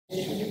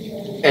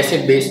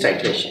Acid base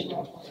titration.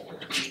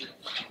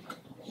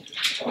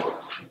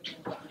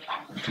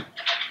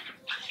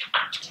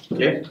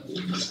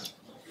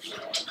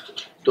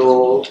 तो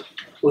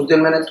उस दिन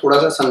मैंने थोड़ा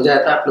सा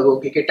समझाया था आप लोगों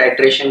की कि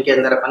टाइट्रेशन के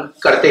अंदर अपन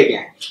करते क्या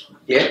है।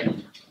 ये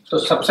तो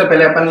सबसे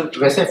पहले अपन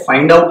वैसे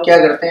फाइंड आउट क्या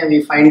करते हैं, वी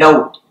फाइंड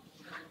आउट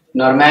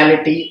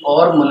नॉर्मेलिटी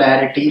और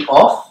मोलैरिटी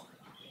ऑफ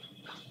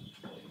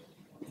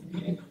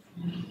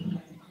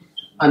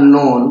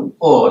अननोन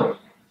और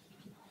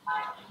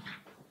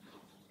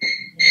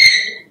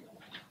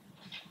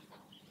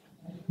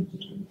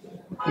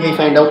यही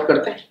फाइंड आउट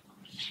करते हैं।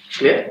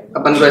 क्लियर?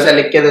 अपन को ऐसा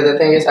लिख के दे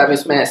देते हैं कि साहब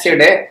इसमें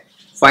एसिड है,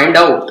 फाइंड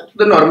आउट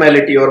द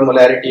नॉर्मेलिटी और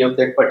molarity of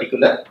that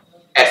particular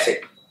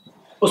acid.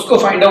 उसको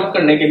फाइंड आउट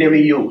करने के लिए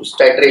वी यूज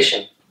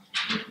टाइट्रेशन।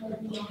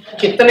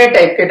 कितने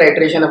टाइप के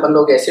टाइट्रेशन अपन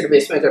लोग एसिड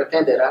बेस में करते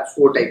हैं? There are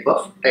 4 type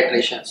of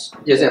titrations,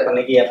 जैसे अपन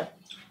ने किया था।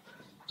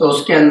 तो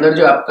उसके अंदर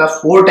जो आपका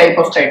 4 टाइप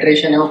ऑफ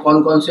टाइट्रेशन है वो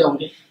कौन कौन से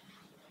होंगे?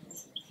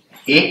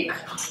 एक,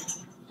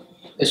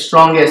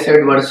 strong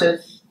acid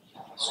versus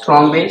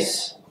strong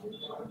base,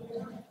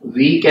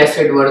 weak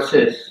acid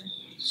versus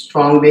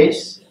strong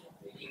base,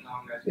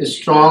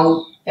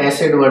 strong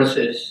acid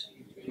versus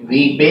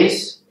weak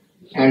base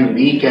and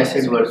weak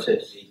acid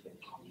versus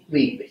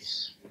weak base.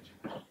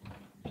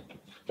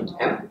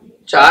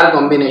 4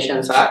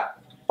 combinations are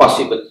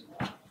possible.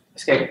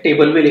 इसका एक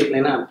टेबल भी लिख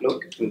लेना आप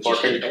लोग,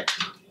 इंपॉर्टेंट है।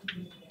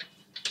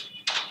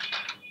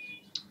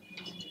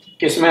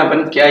 किसमें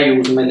अपन क्या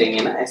यूज में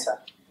लेंगे ना ऐसा।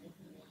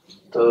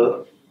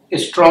 तो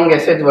strong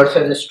acid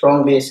versus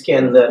strong base के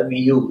अंदर वी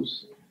यूज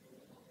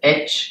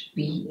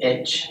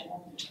HPH।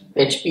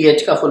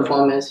 HPH का फुल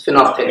फॉर्म है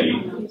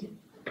फिनोल्फथेलिन।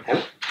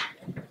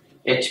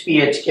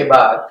 HPH के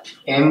बाद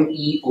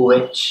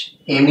MEOH।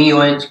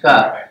 MEOH का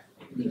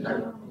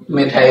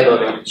methyl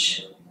orange.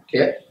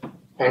 Clear?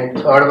 And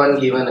third one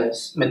given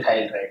is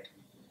methyl red.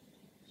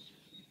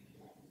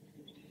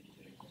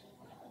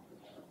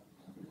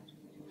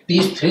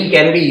 These 3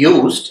 can be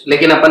used,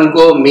 लेकिन अपन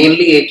को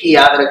मेनली एक ही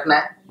याद रखना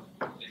है,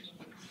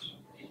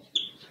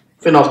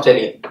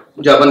 फिनोल्फथेलिन,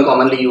 जो अपन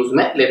कॉमनली यूज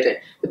में लेते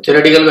हैं।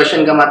 थ्योरेटिकल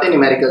क्वेश्चन कम आते हैं,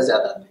 न्यूमेरिकल्स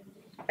ज्यादा आते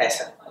हैं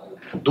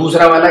ऐसा।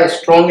 दूसरा वाला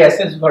strong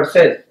acids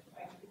versus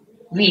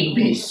weak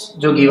base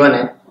जो गिवन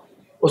है,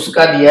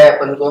 उसका दिया है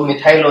अपन को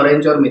मिथाइल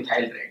ऑरेंज और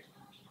methyl red.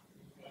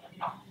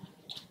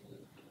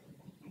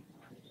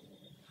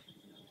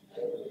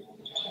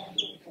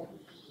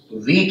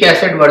 Weak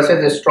acid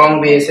versus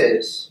strong base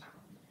is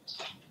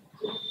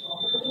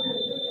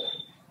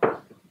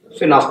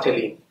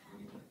phenolphthalein,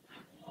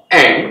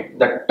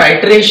 and the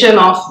titration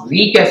of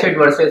weak acid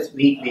versus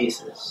weak base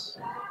is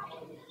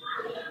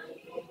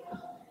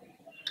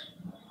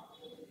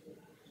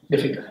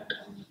difficult.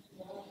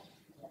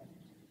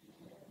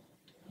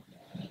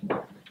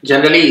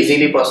 Generally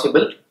easily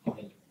possible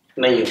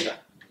नहीं होता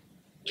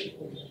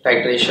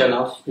titration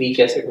of weak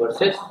acid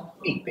versus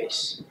weak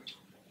base।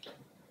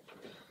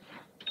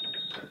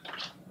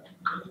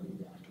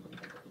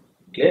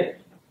 Clear?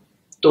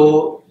 तो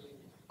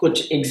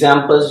कुछ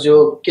examples जो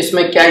किस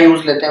में क्या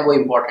use लेते हैं वो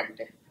इंपॉर्टेंट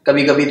है,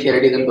 कभी कभी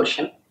थियोरेटिकल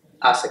क्वेश्चन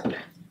आ सकता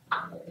है।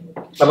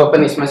 अब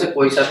अपन इसमें से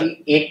कोई सा भी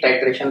एक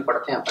टाइट्रेशन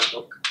पढ़ते हैं अपन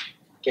लोग,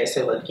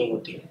 कैसे वर्किंग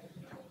होती है।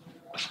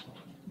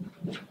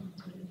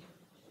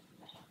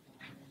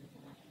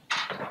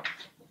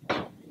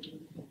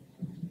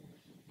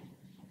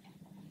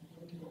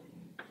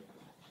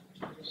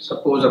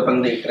 सपोज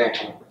अपन देख रहे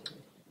हैं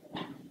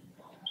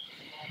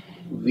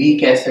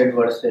weak acid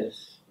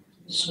versus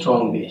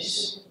strong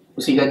base,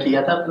 उसी का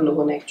किया था अपन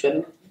लोगों ने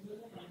एक्चुअली।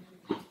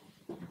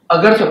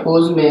 अगर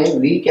सपोज मैं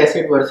weak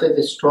acid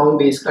versus strong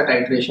base का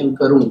टाइट्रेशन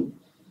करूं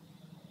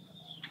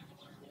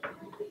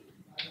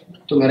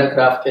तो मेरा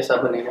ग्राफ कैसा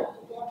बनेगा?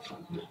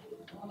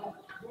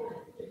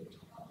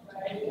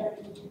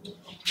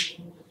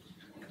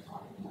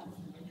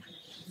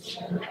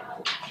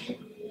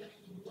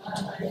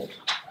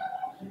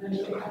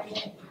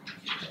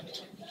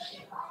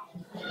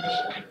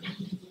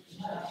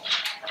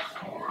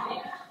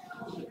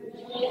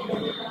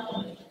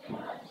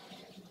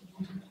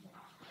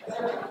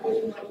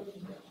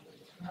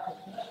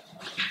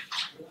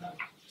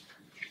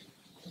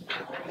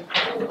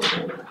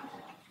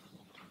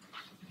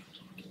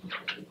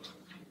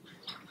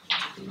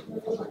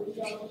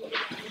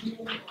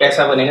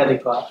 कैसा बनेगा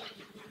देखो आप,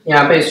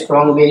 यहाँ पे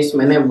स्ट्रॉन्ग बेस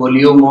मैंने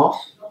वॉल्यूम ऑफ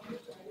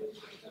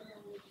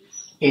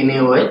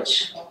NaOH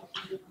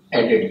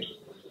एडेड।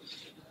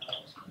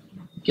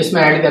 किस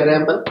में ऐड कर रहे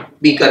हैं अपन?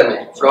 बीकर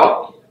में, फ्रॉम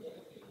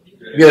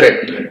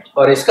ब्यूरेट,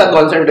 और इसका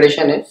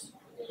कॉन्सेंट्रेशन इज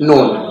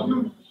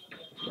नोन,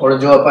 और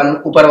जो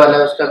अपन ऊपर वाला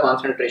है उसका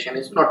कॉन्सेंट्रेशन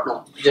इज नॉट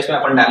नोन, जिसमें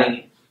अपन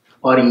डालेंगे।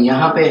 और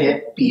यहाँ पे है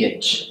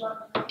pH,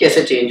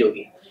 कैसे चेंज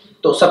होगी?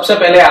 तो सबसे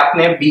पहले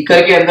आपने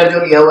बीकर के अंदर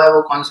जो लिया हुआ है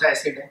वो कौन सा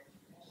एसिड है?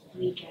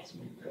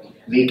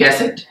 वीक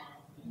एसिड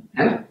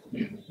है ना।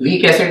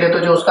 वीक एसिड है तो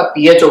जो उसका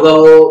pH होगा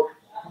वो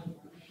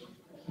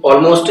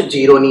ऑलमोस्ट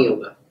 0 नहीं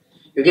होगा,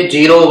 क्योंकि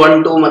 0,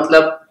 1, 2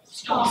 मतलब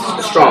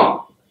स्ट्रॉन्ग।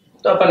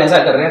 तो अपन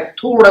ऐसा कर रहे हैं,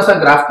 थोड़ा सा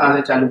ग्राफ कहां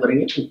से चालू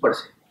करेंगे? ऊपर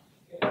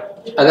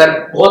से। अगर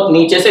बहुत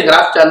नीचे से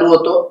ग्राफ चालू हो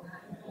तो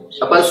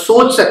अपन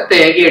सोच सकते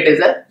हैं कि it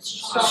is a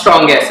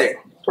strong acid.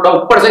 थोड़ा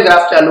ऊपर से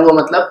ग्राफ चालू हुआ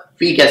मतलब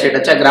वीक एसिड।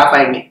 अच्छा ग्राफ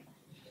आएंगे,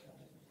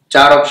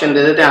 4 ऑप्शन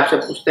दे देते हैं, आपसे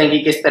पूछते हैं कि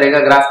किस तरह का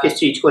ग्राफ किस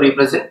चीज को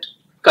रिप्रेजेंट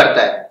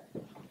करता है।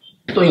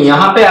 तो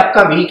यहाँ पे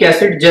आपका वीक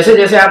एसिड जैसे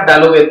जैसे आप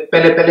डालोगे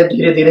पहले पहले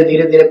धीरे धीरे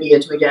धीरे धीरे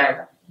पीएच में क्या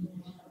आएगा,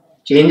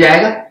 चेंज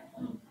आएगा,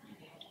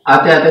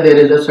 आते आते there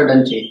is a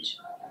sudden change,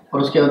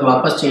 और उसके बाद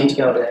वापस चेंज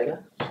क्या हो जाएगा,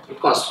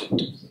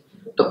 कांस्टेंट।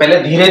 तो पहले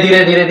धीरे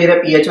धीरे धीरे धीरे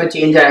पीएच में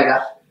चेंज आएगा,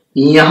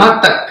 यहां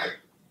तक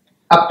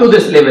up to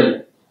this level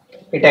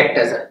it act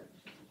as a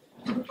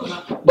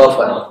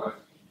buffer,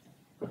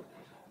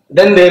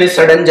 then there is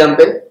sudden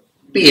jump in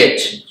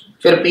pH.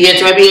 फिर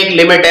पीएच में भी एक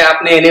लिमिट है,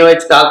 आपने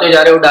NaOH डालते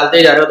जा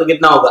रहे हो तो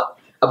कितना होगा,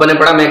 अपन ने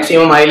पढ़ा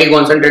मैक्सिमम हाईली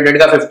कॉन्सेंट्रेटेड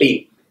का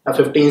 15,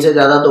 15 से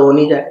ज्यादा तो हो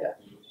नहीं जाएगा,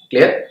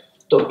 क्लियर।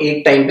 तो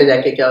एक टाइम पे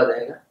जाके क्या हो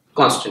जाएगा,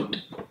 कांस्टेंट।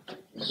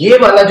 ये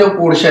वाला जो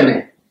पोर्शन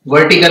है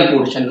vertical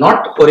portion,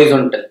 not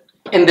horizontal,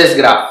 in this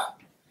graph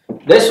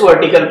this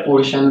vertical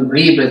portion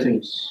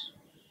represents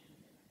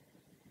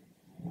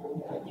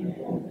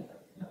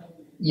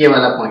ये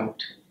वाला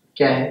पॉइंट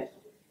क्या है,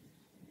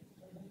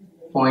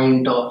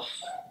 point of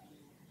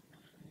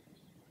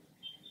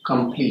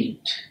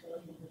complete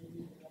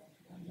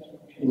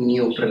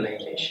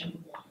neutralisation,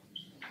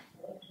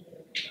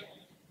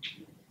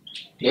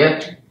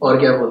 clear. और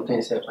क्या बोलते हैं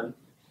इसे अपन,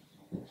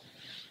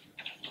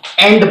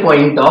 एंड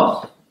पॉइंट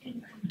ऑफ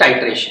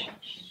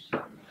टाइट्रेशन,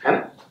 है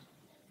ना,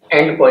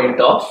 एंड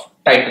पॉइंट ऑफ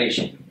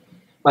टाइट्रेशन।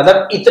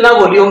 मतलब इतना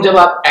वॉल्यूम जब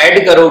आप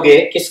ऐड करोगे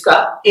किसका,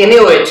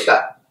 NaOH का,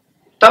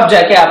 तब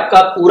जाके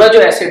आपका पूरा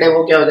जो एसिड है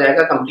वो क्या हो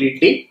जाएगा,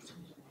 कंप्लीटली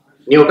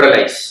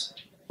न्यूट्रलाइज।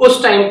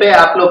 उस टाइम पे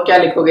आप लोग क्या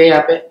लिखोगे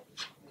यहाँ पे,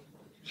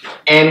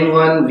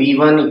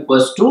 N1V1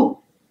 equals to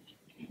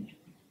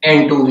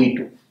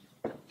N2V2।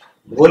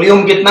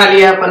 Volume कितना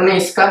लिया अपन ने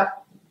इसका,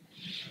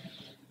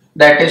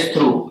 दैट इज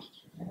थ्रू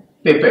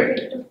पिपेट,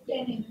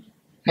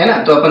 है ना।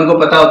 तो अपन को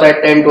पता होता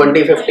है 10,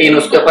 20, 15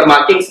 उसके ऊपर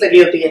मार्किंग्स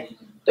लगी होती है,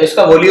 तो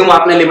इसका वॉल्यूम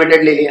आपने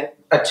लिमिटेड ले लिया।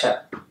 अच्छा,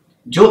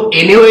 जो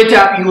NaOH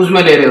आप यूज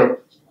में ले रहे हो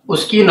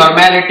उसकी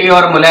नॉर्मेलिटी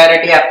और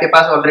मोलैरिटी आपके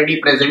पास ऑलरेडी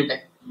प्रेजेंट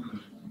है।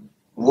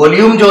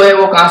 वॉल्यूम जो है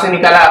वो कहां से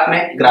निकाला आपने,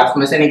 ग्राफ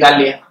में से निकाल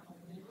लिया।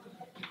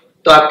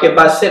 तो आपके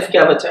पास सिर्फ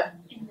क्या बचा,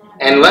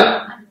 N1,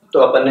 तो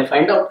अपन ने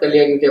फाइंड आउट कर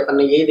लिया क्योंकि अपन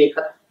ने यही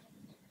देखा था।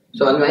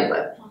 समझ में आई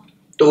बात।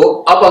 तो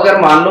अब अगर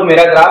मान लो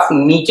मेरा ग्राफ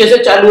नीचे से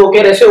चालू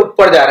होकर ऐसे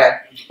ऊपर जा रहा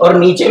है और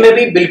नीचे में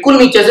भी बिल्कुल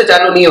नीचे से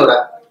चालू नहीं हो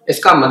रहा,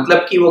 इसका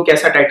मतलब कि वो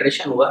कैसा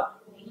टाइट्रेशन हुआ,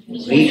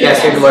 weak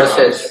acid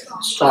versus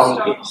strong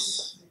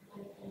base,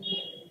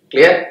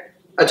 clear.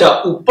 अच्छा,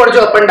 ऊपर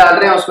जो अपन डाल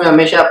रहे हैं उसमें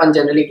हमेशा अपन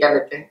जनरली क्या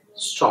लेते हैं,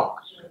 स्ट्रॉन्ग।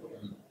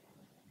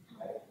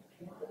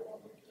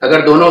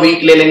 अगर दोनों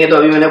वीक ले लेंगे तो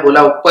अभी मैंने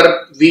बोला ऊपर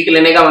वीक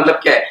लेने का मतलब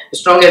क्या है,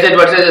 strong acid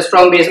versus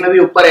strong base में भी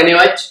ऊपर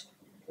NaOH,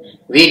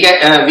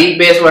 weak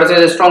base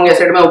versus strong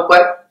acid में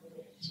ऊपर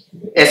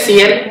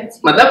HCl,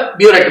 मतलब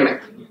ब्यूरेट में,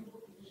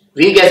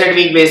 वीक एसिड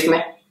वीक बेस में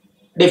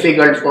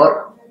डिफिकल्ट फॉर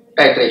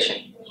टाइट्रेशन,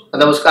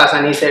 मतलब उसका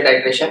आसानी से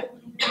टाइट्रेशन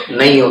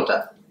नहीं होता,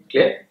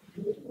 क्लियर।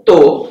 तो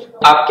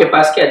आपके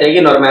पास क्या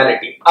जाएगी,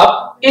 नॉर्मेलिटी।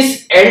 अब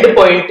इस एंड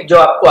पॉइंट जो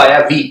आपको आया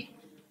V,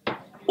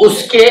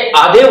 उसके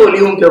आधे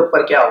वॉल्यूम के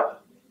ऊपर क्या होगा,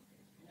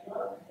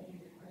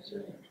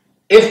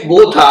 if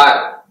both are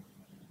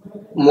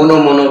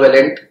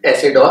monovalent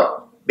acid और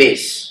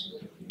बेस,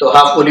 तो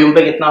हाफ वॉल्यूम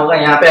पे कितना होगा,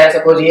 यहां पे है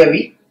सपोज ये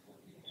V,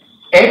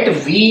 एट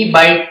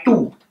V/2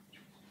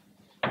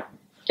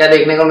 क्या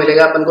देखने को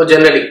मिलेगा अपन को,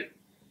 generally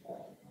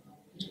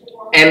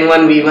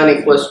N1V1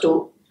 equals to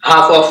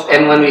half of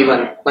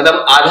N1V1,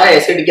 मतलब आधा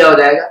एसिड क्या हो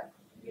जाएगा,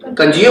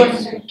 कंज्यूम।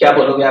 क्या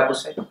बोलोगे आप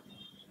उससे,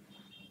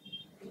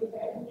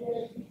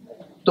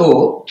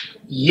 तो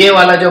ये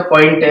वाला जो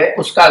पॉइंट है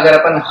उसका अगर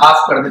अपन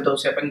हाफ कर दे तो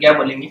उसे अपन क्या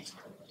बोलेंगे,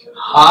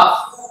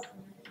 half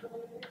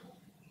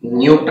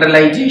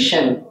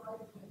neutralisation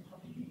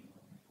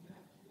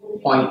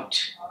point.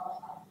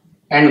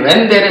 And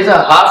when there is a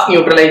half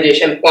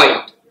neutralisation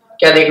point,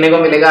 क्या देखने को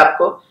मिलेगा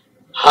आपको,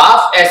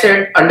 हाफ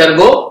एसिड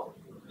अंडरगो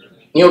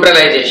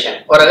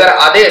न्यूट्रलाइजेशन, और अगर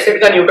आधे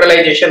एसिड का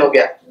न्यूट्रलाइजेशन हो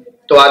गया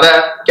तो आधा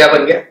क्या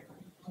बन गया,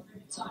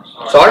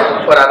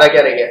 सॉल्ट, और आधा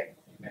क्या रह गया,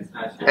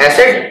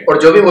 एसिड।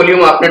 और जो भी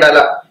वॉल्यूम आपने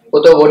डाला वो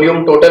तो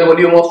volume, total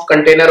volume of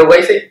container होगा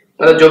इसे,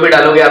 मतलब जो भी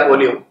डालोगे आप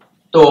वॉल्यूम,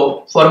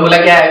 तो फॉर्मूला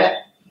क्या आएगा,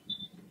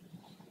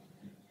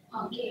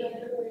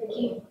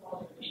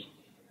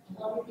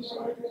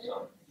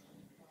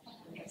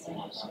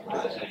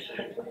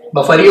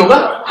 बफर ही होगा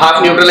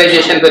हाफ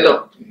न्यूट्रलाइजेशन पे। तो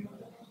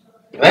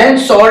when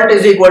salt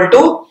is equal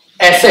to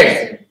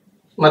acid,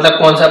 मतलब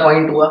कौन सा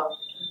पॉइंट हुआ,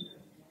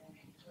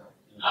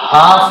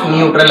 हाफ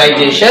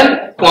न्यूट्रलाइजेशन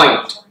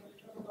पॉइंट।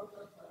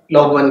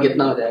 log 1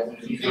 कितना हो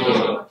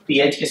जाएगा,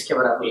 पीएच किसके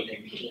बराबर हो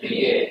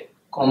जाएगी,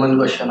 common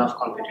question of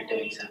competitive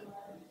exam.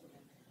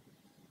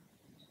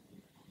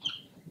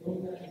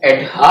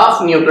 At half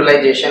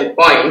neutralization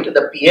point,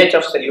 the pH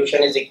of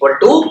solution is equal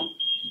to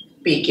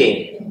pK।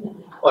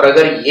 और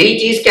अगर यही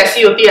चीज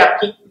कैसी होती है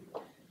आपकी,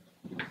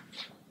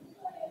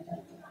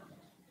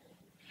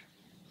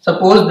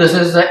 suppose this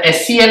is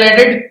HCl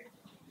added,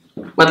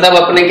 मतलब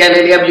अपने क्या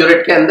ले लिया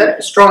ब्यूरेट के अंदर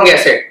स्ट्रॉन्ग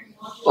एसिड,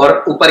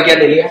 और ऊपर क्या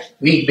ले लिया,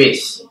 वीक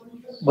बेस।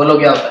 बोलो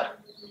क्या होता है,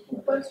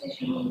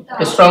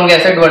 strong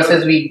acid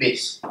versus weak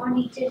base, और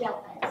नीचे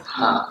जाता है।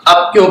 हाँ,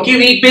 अब क्योंकि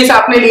वीक बेस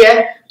आपने लिया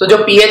है तो जो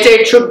पीएच है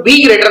it should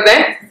be greater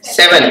than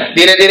 7।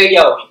 धीरे धीरे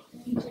क्या होगी,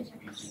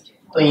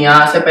 तो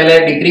यहां से पहले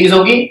डिक्रीज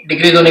होगी,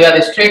 डिक्रीज होने के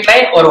बाद स्ट्रेट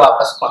लाइन और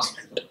वापस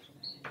कांस्टेंट।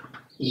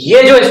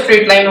 ये जो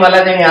स्ट्रेट लाइन वाला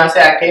जब यहां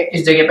से आके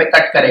इस जगह पे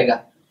कट करेगा,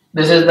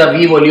 this is the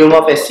V volume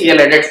of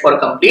HCl added for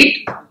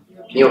complete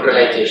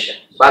neutralisation.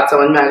 बात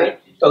समझ में आ गई।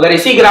 तो अगर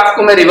इसी ग्राफ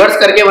को मैं रिवर्स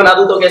करके बना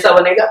दूं तो कैसा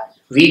बनेगा,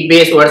 weak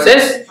base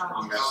versus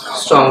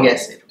strong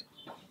acid.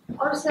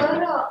 और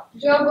सर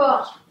जब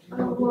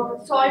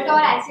सॉल्ट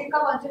और एसिड का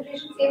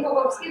कंसंट्रेशन सेम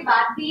होगा उसके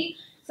बाद भी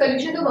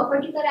सॉल्यूशन तो बफर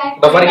की तरह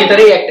बफर की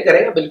तरह ही एक्ट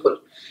करेगा,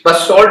 बिल्कुल।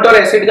 बस सॉल्ट और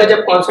एसिड का जब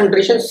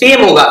कंसंट्रेशन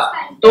सेम होगा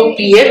तो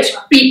पीएच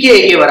pKa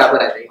के बराबर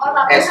आ जाएगा। और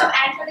वापस हम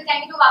ऐड करते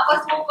जाएंगे तो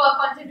वापस वो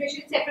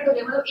कंसंट्रेशन सेपरेट हो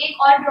जाएगा, मतलब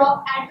एक और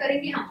ड्रॉप ऐड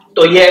करेंगे हम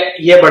तो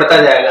ये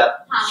बढ़ता जाएगा,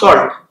 हाँ।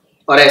 सॉल्ट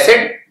और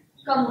एसिड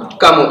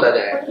कम होता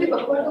जाएगा,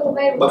 बफर तो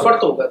होगा ही, बफर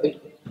तो होगा,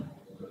 बिल्कुल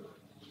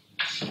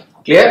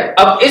क्लियर।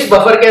 अब इस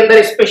बफर के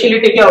अंदर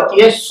स्पेशलिटी क्या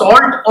होती है,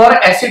 सॉल्ट और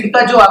एसिड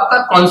का जो आपका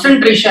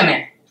कंसंट्रेशन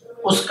है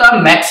उसका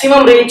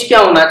मैक्सिमम रेंज क्या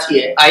होना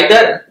चाहिए,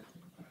 either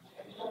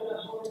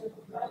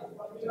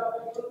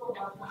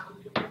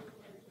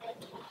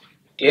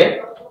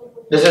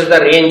this is the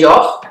range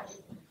of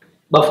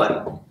buffer.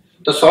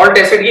 तो सॉल्ट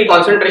एसिड की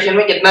कंसंट्रेशन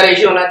में कितना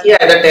रेशियो होना चाहिए,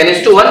 आइदर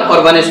 10:1 और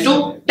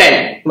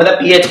 1:10, मतलब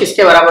पीएच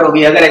किसके बराबर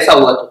होगी अगर ऐसा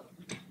हुआ तो,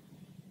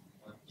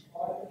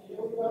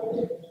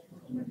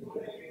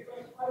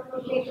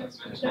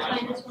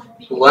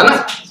 हुआ ना।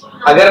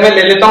 अगर मैं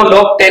ले लेता हूँ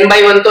log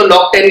 10/1 तो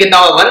log 10 कितना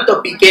हुआ 1, तो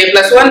pKa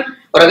 +1,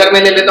 और अगर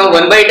मैं ले लेता हूँ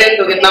 1/10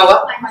 तो कितना हुआ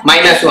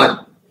 -1।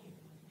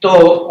 तो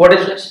what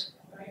is this,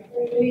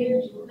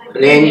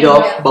 range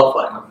of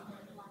buffer.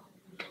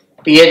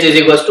 pH is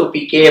equals to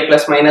pKa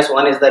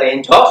 +-1 is the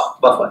range of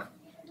buffer.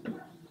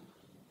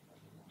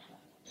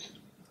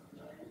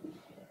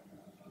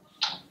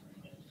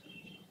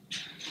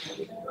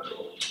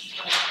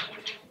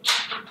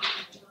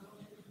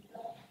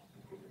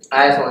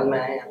 आया समझ में,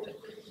 आया यहाँ तक।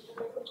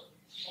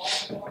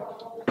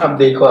 अब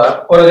देखो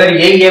आप, और अगर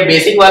ये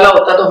बेसिक वाला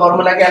होता तो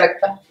फॉर्मूला क्या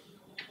लगता,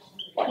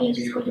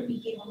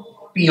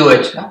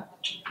 POH का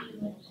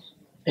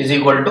is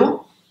equal to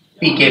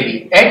PKB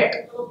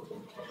at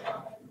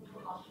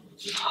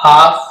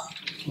half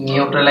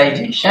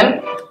neutralisation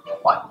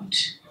point.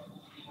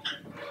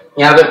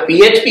 यहाँ पे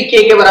pH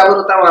pK के बराबर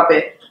होता है, वहां पे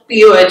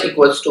POH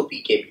equals to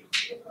PKB।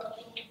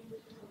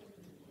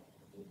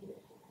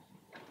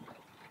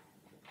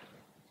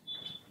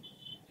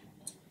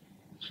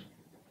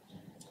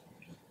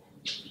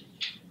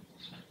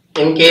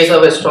 In case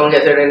of a strong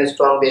acid and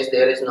strong base,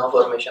 there is no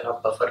formation of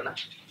buffer ना,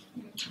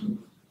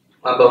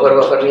 वहाँ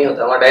बफर नहीं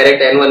होता, वहाँ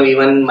डायरेक्ट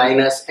N1V1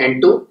 माइनस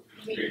N2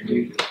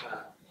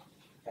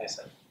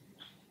 ऐसा।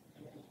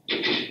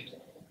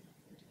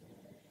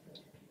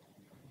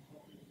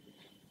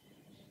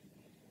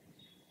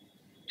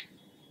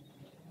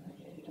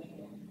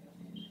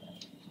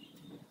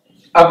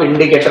 अब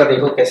इंडिकेटर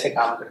देखो कैसे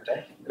काम करता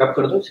है, रब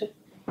कर दो इसे।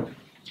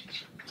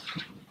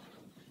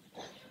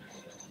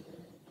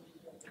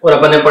 और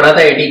अपन ने पढ़ा था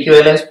AD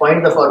equivalence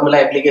point, the formula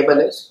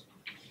applicable is,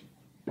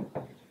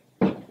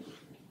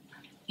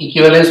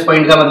 equivalence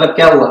point का मतलब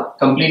क्या हुआ,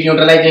 कंप्लीट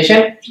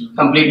न्यूट्रलाइजेशन।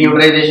 कंप्लीट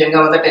न्यूट्रलाइजेशन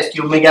का मतलब टेस्ट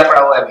ट्यूब में क्या पड़ा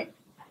हुआ है अभी,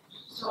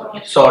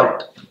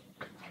 सॉल्ट।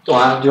 तो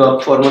वहां जो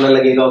अब फॉर्मूला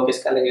लगेगा वो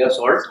किसका लगेगा,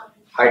 सॉल्ट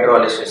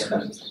हाइड्रोलिसिस का।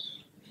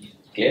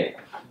 Clear.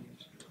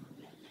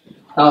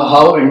 Now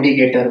how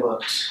indicator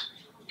works.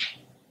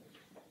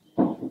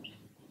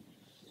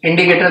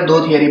 Indicator दो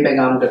थियरी पे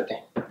काम करते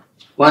हैं,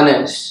 one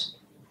is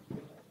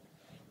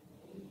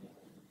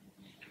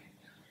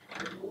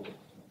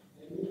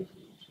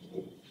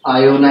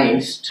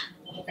ionized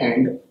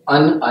and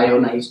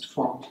unionized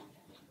form,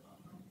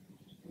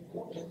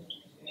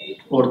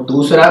 और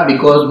दूसरा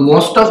because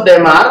most of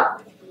them are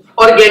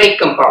organic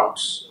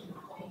compounds,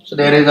 so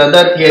there is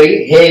other theory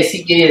है, इसी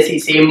के ऐसी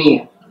सेम ही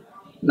है,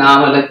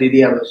 नाम अलग दे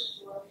दिया बस,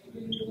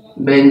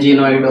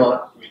 बेंजीनोइड और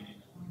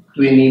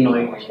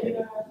क्विनिनोइड थियरी,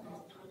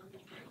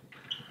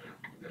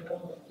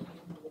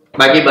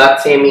 बाकी बात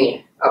सेम ही है।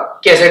 अब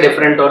कैसे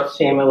डिफरेंट और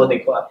सेम है वो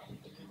देखो आप।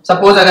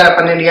 सपोज अगर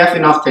अपन ने लिया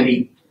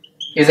phenolphthalein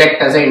is act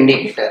as an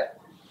indicator.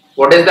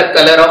 What is the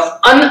color of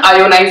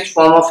unionized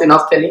form of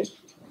phenolphthalein?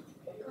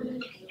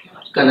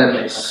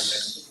 Colorless.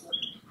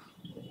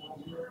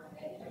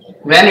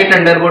 When it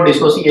undergo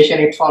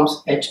dissociation, it forms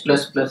H++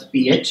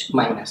 pH-.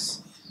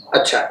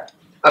 अच्छा,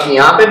 अब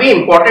यहाँ पे भी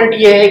इंपॉर्टेंट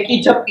ये है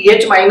कि जब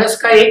pH-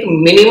 का एक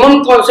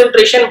मिनिमम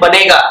कॉन्सेंट्रेशन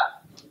बनेगा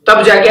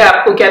तब जाके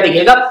आपको क्या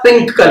दिखेगा,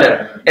 पिंक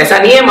कलर। ऐसा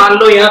नहीं है मान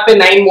लो यहाँ पे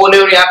 9 मोल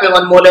है और यहाँ पे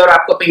 1 मोल है और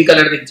आपको पिंक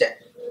कलर दिख जाए।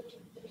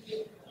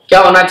 क्या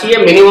होना चाहिए,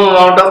 minimum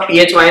amount of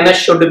pH-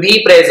 should be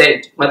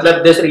present,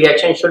 मतलब this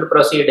reaction should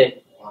proceed in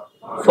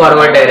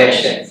forward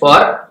direction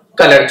for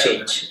colour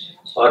change,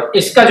 और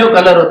इसका जो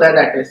कलर होता है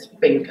दैट इज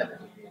पिंक कलर।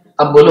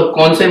 अब बोलो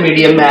कौन से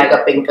मीडियम में आएगा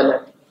पिंक कलर,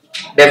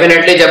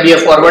 डेफिनेटली जब ये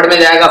फॉरवर्ड में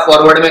जाएगा।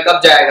 फॉरवर्ड में कब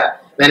जाएगा,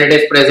 when it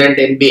is present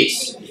in base.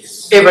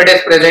 If it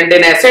is present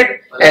in acid,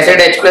 acid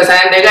H plus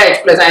ion देगा,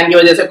 H प्लस आयन की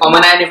वजह से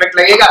कॉमन आयन इफेक्ट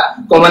लगेगा,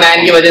 कॉमन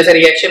आयन की वजह से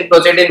reaction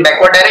proceed in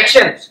backward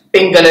direction,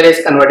 pink colour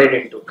is converted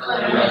into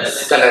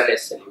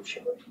colourless solution.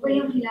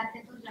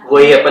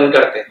 वही अपन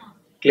करते हैं।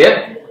 क्लियर?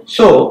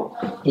 सो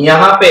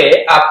यहाँ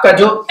पे आपका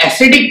जो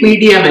एसिडिक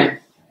मीडियम है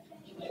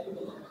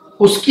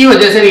उसकी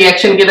वजह से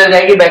रिएक्शन किधर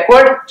जाएगी?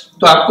 बैकवर्ड।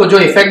 तो आपको जो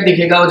इफेक्ट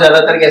दिखेगा वो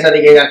ज्यादातर कैसा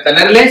दिखेगा?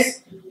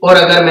 कलरलेस। और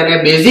अगर मैंने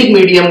बेसिक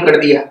मीडियम कर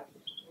दिया,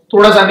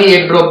 थोड़ा सा भी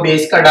एक ड्रॉप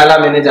बेस का डाला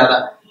मैंने ज्यादा,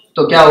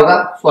 तो क्या होगा?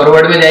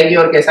 फॉरवर्ड में जाएगी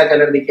और कैसा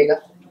कलर दिखेगा?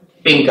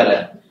 Pink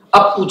colour.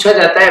 अब पूछा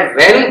जाता है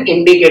when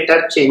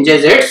indicator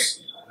changes its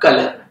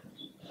colour,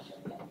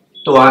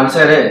 तो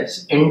आंसर है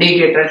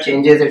indicator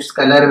changes its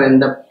colour when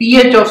the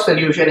pH of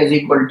solution is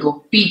equal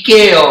to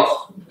pK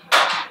of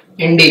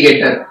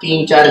indicator.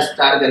 3-4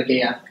 star करके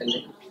याद कर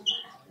ले।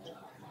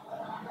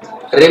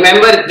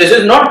 Remember, this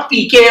is not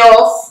pK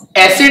of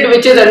acid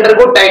which is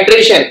undergo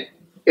titration.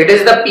 It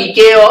is the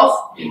pK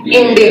of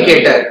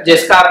indicator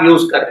जिसका आप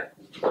use कर रहे हैं।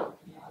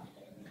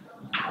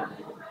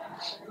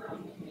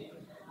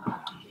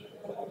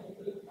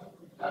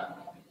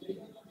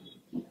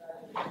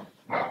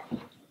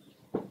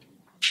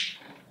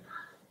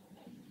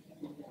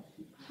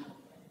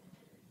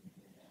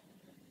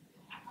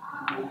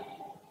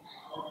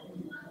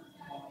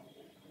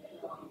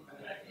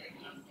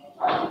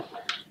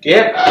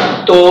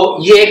 तो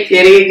ये एक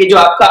थियरी है कि जो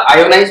आपका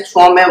आयोनाइज्ड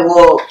फॉर्म है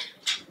वो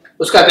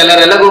उसका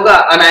कलर अलग होगा,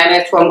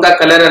 अनआयोनाइज्ड फॉर्म का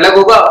कलर अलग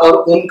होगा, और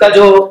उनका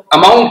जो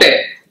अमाउंट है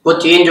वो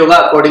चेंज होगा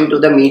according to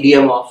the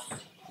medium of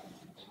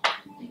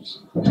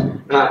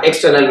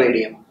external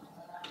medium.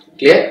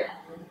 Clear?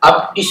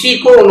 अब इसी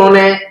को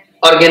उन्होंने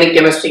ऑर्गेनिक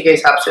केमिस्ट्री के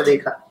हिसाब से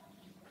देखा।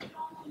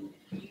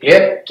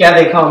 क्लियर? क्या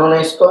देखा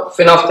उन्होंने इसको?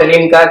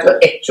 फिनोफ्थैलीन का जो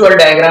एक्चुअल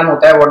डायग्राम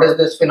होता है, व्हाट इज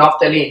दिस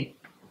फिनोफ्थैलीन?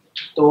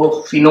 तो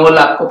फिनोल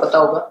आपको पता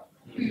होगा,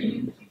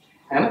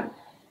 है ना?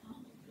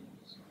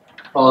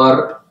 और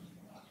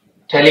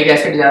थैलिक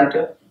एसिड जानते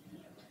हो?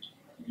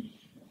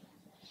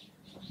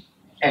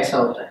 ऐसा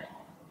होता है।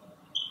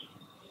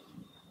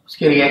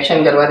 उसकी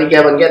रिएक्शन करवा दी,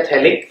 क्या बन गया?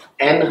 Phthalic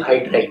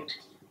anhydride.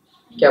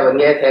 क्या बन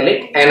गया?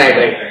 Phthalic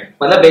anhydride.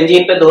 मतलब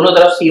बेंजीन पे दोनों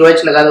तरफ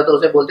COH लगा दो तो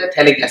उसे बोलते हैं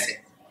थैलिक एसिड।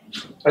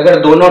 अगर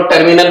दोनों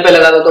टर्मिनल पे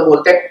लगा दो तो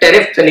बोलते हैं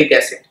टेरिफ्थैलिक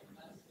एसिड।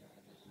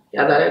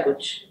 याद आ रहा है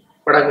कुछ?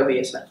 पढ़ा कभी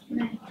ऐसा?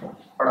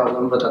 पढ़ा होगा,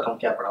 मैं बताता हूँ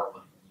क्या पढ़ा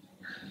होगा।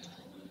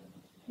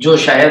 जो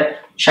शायद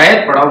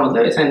पढ़ा हो,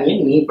 मतलब ऐसा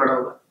नहीं पढ़ा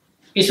होगा।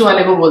 इस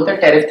वाले को बोलते हैं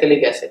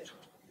टेरिफ्थैलिक एसिड,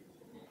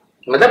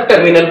 मतलब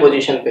टर्मिनल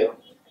पोजीशन पे हो।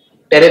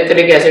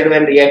 टेरिफ्थैलिक acid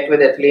when react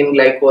with ethylene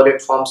glycol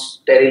it forms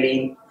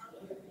terylene.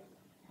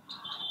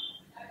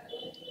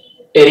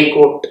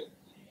 Terrycot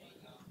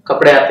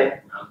कपड़े आते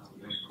हैं,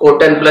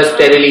 कॉटन प्लस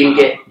टेरिलीन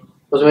के,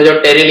 उसमें जो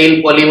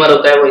टेरिलीन पॉलीमर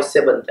होता है वो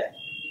इससे बनता है,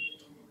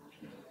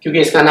 क्योंकि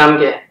इसका नाम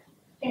क्या है?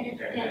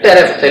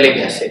 टेरिफ्थैलिक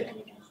एसिड।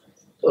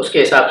 तो उसके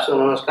हिसाब से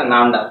उन्होंने उसका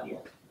नाम डाल दिया।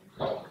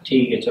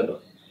 ठीक है,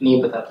 चलो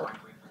नहीं बताता,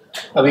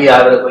 अभी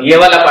याद रखो। ये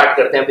वाला पार्ट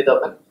करते हैं अभी। तो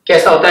अपन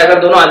कैसा होता है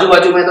अगर दोनों आजू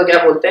बाजू में, तो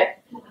क्या बोलते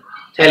हैं?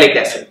 Phthalic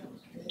acid.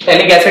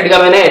 थैलिक एसिड का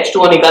मैंने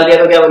H2O निकाल दिया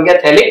तो क्या बन गया?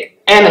 Phthalic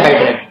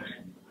anhydride.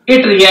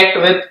 It react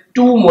with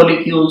 2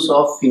 molecules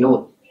of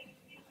phenol.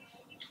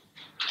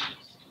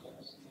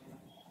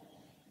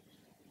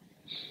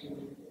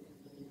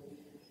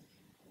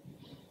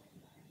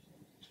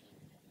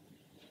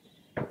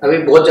 अभी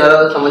बहुत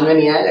ज्यादा समझ में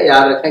नहीं आएगा,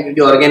 याद रखें,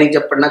 क्योंकि ऑर्गेनिक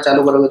जब पढ़ना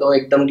चालू करोगे तो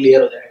एकदम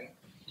क्लियर हो जाएगा।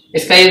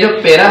 इसका ये जो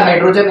पैरा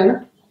हाइड्रोजन है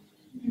ना,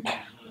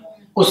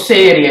 उससे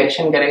ये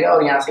रिएक्शन करेगा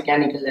और यहां से क्या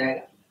निकल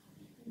जाएगा?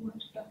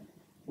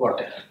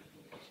 Water.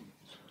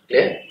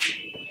 Clear?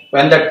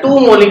 When the 2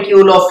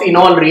 molecule of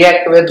phenol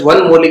react with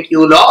 1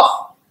 molecule of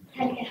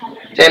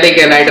phthalic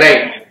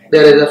anhydride,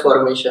 there is a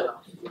formation of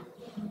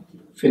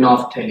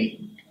phenolphthalein.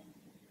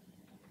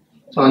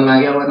 समझ में आ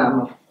गया वो नाम?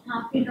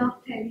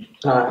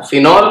 हाँ,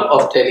 फिनॉल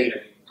ऑफ्थैलीन।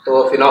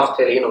 तो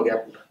फिनोफ्थैलीन हो गया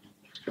पूरा।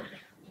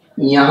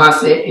 यहां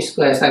से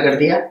इसको ऐसा कर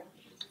दिया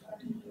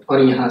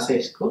और यहां से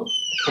इसको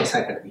ऐसा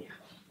कर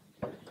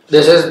दिया।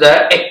 This is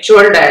the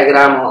actual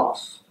diagram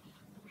of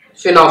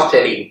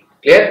फिनोफ्थैलीन।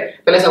 Clear?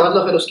 पहले समझ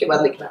लो, फिर उसके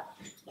बाद लिखना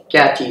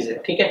क्या चीज है।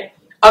 ठीक है?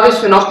 अब इस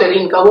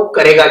फिनोफ्थैलीन का वो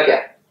करेगा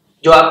क्या?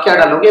 जो आप क्या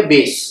डालोगे?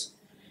 बेस।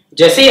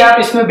 जैसे ही आप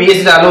इसमें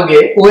बेस डालोगे,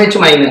 OH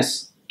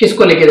माइनस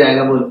किसको लेके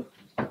जाएगा? बोलो।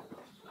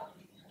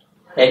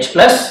 H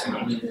plus,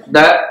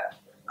 the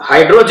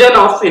hydrogen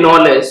of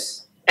phenol is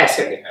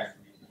acid।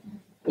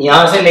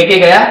 यहां से लेके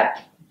गया,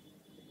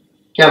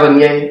 क्या बन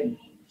गया?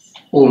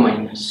 O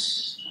minus.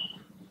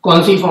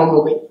 कौन सी फॉर्म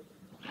हो गई?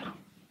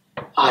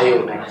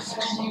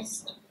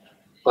 आयोनाइज्ड।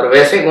 और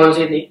वैसे कौन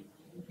सी थी?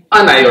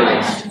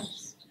 अनआयोनाइज्ड।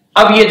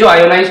 अब ये जो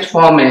आयोनाइज्ड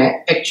फॉर्म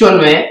है एक्चुअल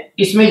में,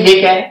 इसमें ये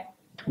क्या है?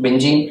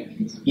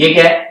 बेंजीन। ये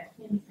क्या है?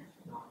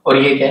 और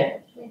ये क्या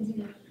है?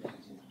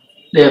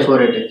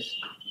 Therefore it is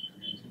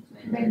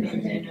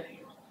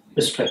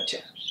structure.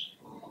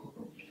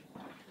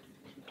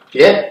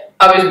 Clear?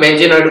 अब इस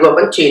बेंजीनॉइड को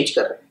अपन चेंज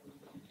कर रहे हैं,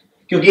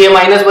 क्योंकि ये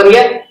माइनस बन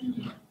गया।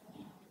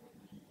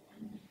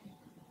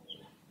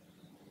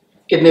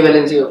 कितनी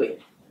वैलेंसी हो गई?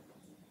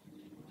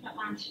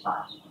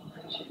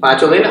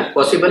 5 हो गई ना?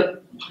 पॉसिबल?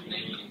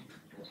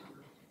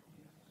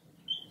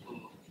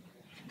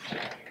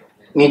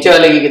 नीचे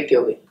वाले की कितनी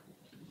हो गई?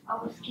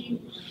 अब उसकी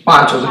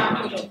 5 हो गई।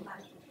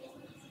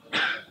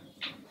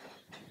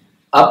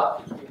 अब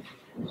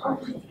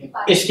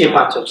इसके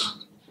 5 हो गई।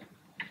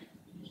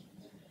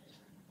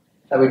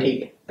 अभी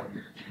ठीक है,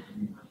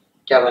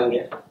 क्या बन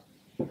गया?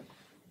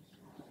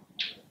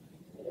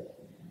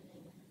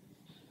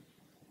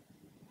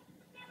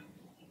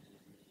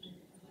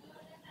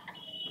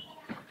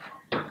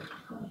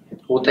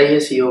 होता ही है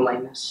CO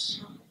माइनस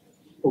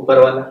ऊपर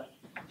वाला।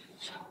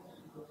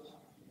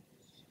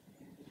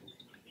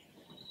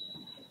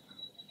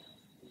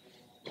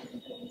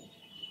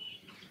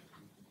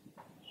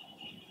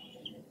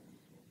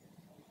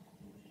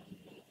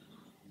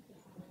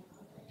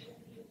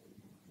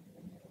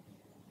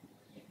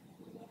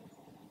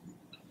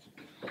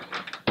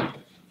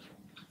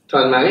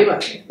 समझ में आ गई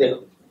बात?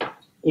 देखो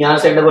यहां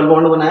से डबल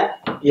बॉन्ड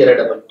बनाया, ये रहा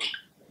डबल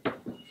बॉन्ड,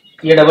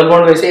 ये डबल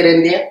बॉन्ड वैसे ही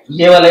रहने दिया,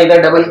 ये वाला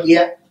इधर डबल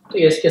किया तो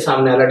ये इसके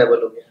सामने वाला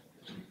डबल हो गया,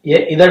 ये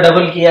इधर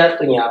डबल किया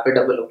तो यहाँ पे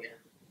डबल हो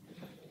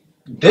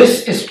गया।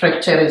 This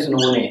structure is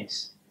known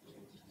as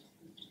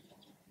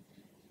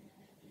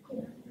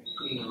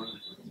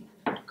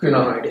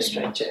quinonoid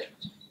structure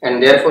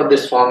and therefore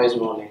this form is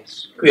known as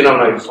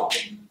quinonoid form.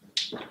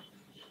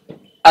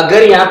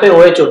 अगर यहाँ पे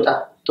OH होता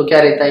तो क्या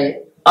रहता है? ये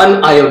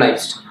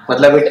unionized,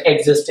 मतलब it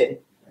exists in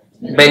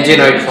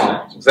benzenoid form.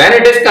 When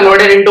it is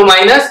converted into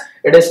minus,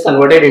 it is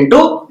converted into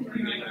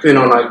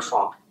quinonoid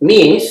form.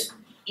 Means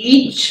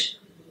each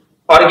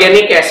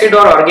organic acid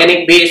or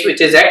organic base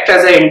which is act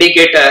as an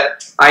indicator,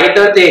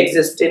 either they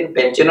exist in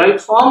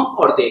benzenoid form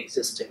or they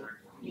exist in,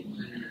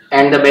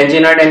 and the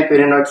benzenoid and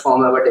quinonoid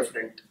form have a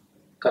different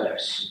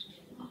colors.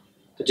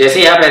 तो जैसे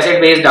ही आप acid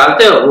base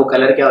डालते हो वो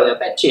colour क्या हो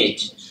जाता है?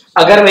 चेंज।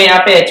 अगर मैं यहाँ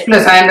पे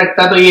H+ आयन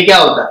रखता तो ये क्या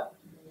होता?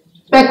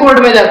 बैकवर्ड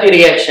में जाती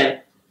रिएक्शन,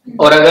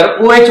 और अगर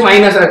OH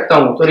माइनस रखता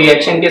हूं तो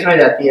रिएक्शन किस में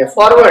जाती है?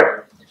 फॉरवर्ड।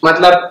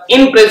 मतलब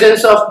in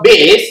presence of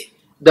base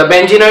the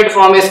benzenoid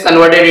form is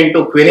converted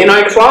into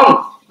क्विनोनॉइड form,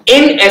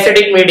 in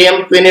acidic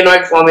medium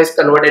क्विनोनॉइड form is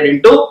converted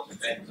into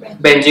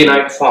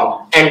benzenoid form,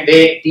 and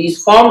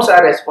these forms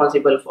are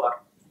responsible for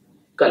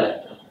color.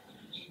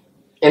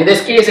 In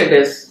this case it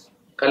is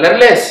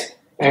colorless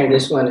and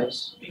this one is,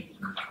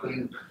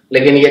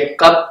 लेकिन ये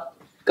कब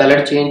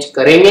colour change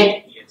करेंगे?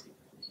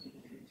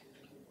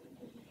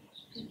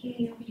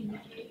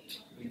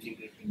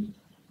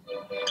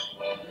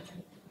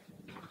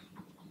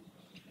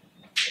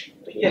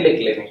 तो ये लिख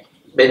लेंगे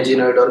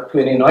benzenoid और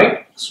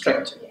क्विनोनॉइड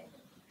structure.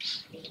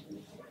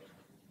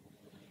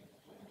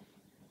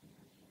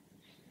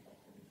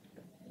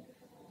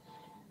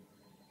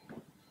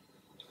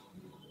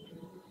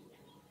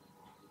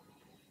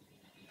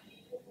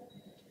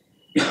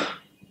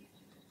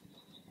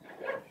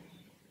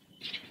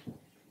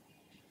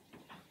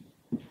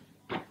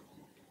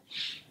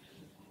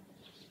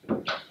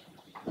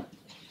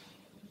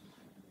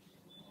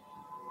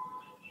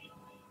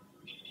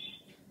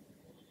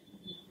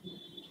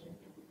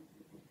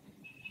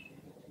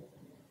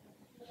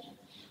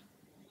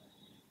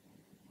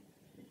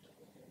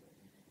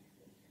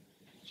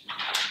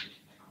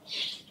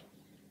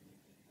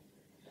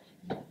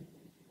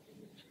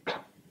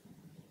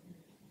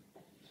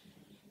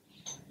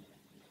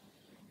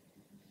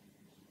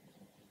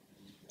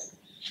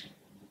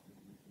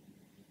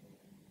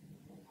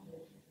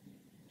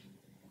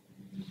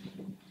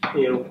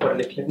 ये ऊपर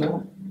लिख लेना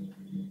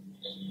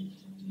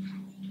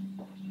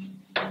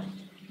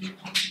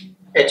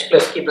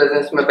H+ की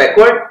प्रेजेंस में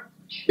backward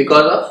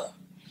because of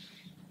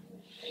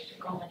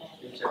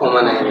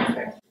common ion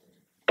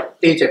effect.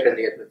 Teacher कर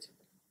दिया।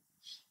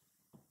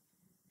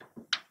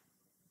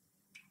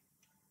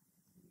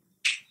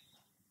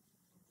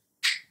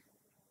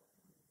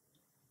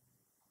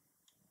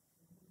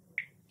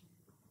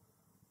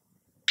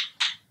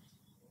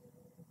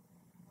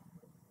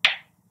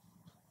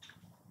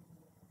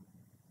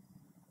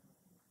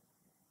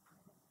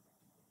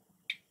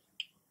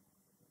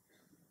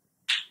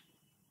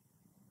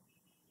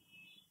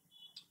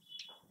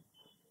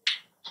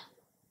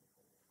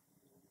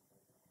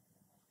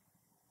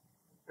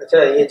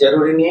 अच्छा, ये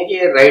जरूरी नहीं है कि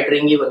राइट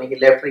रिंग ही बनेगी,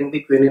 लेफ्ट रिंग भी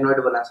क्विनोनॉइड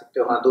बना सकते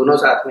हो। हाँ, दोनों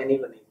साथ में नहीं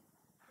बनेगी,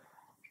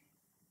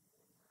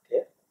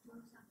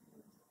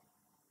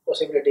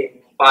 पॉसिबिलिटी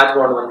 5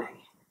 बॉन्ड बन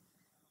जाएंगे,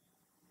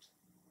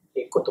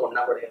 एक को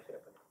तोड़ना पड़ेगा फिर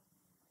अपन।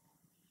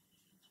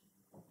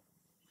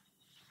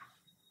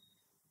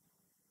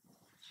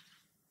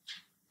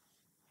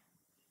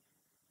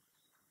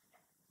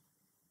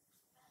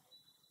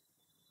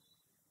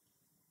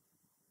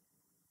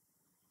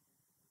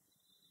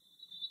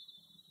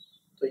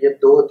 तो ये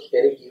 2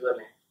 थियरी गिवन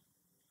है,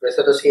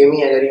 वैसे तो सेम ही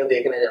है अगर यूँ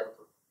देखने जाओ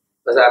तो।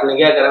 बस आपने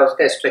क्या करा,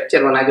 उसका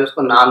स्ट्रक्चर बना के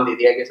उसको नाम दे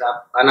दिया कि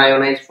साहब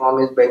unionised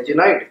form is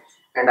benzenoid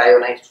and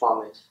ionised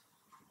form is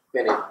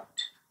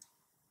क्विनोनॉइड।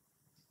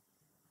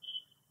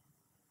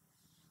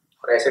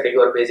 और एसिडिक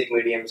और बेसिक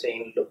मीडियम से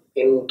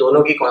इन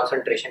दोनों की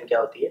कॉन्सेंट्रेशन क्या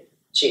होती है?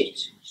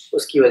 चेंज।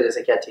 उसकी वजह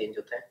से क्या चेंज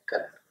होता है?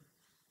 कलर।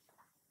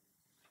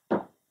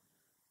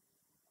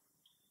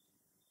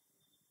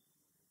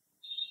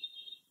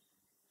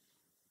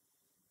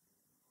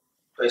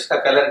 तो इसका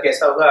कलर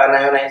कैसा होगा?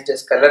 Unionised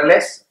is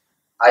colourless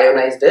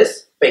ionized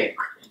is pink.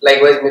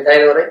 Likewise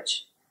methyl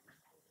orange,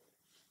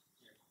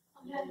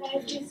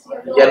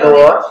 yellow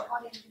or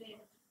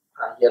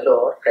yellow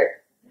or red.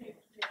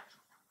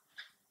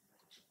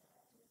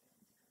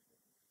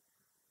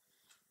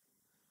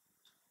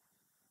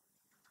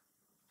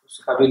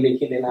 उसका भी लिख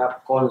ही लेना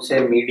आप, कौन से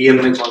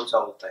मीडियम में कौन सा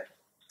होता है,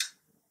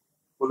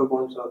 बोलो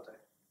कौन सा होता है.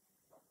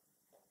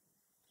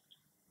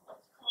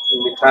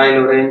 Methyl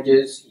orange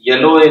is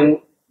yellow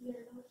in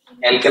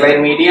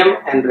alkaline medium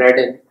and red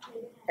in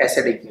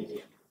acidic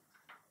medium.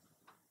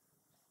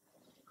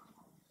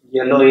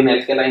 Yellow in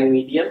alkaline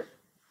medium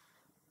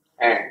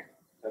and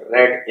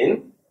red in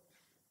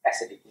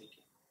acidic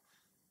medium.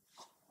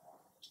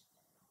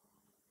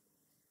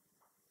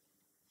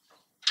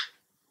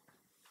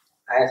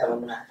 आया समझ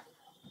में?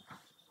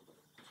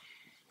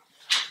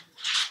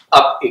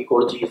 अब एक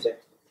और चीज है,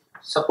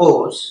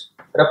 सपोज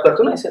रब कर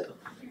दो ना, ऐसे तो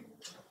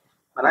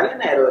बना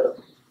लेना एरो. एरो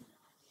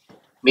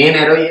मेन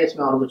एरो ही है,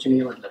 इसमें और कुछ नहीं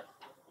है, मतलब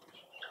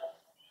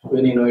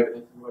क्विनोइड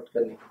में कन्वर्ट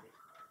करने के लिए.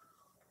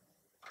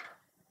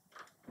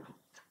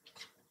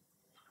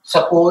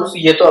 सपोज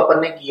ये तो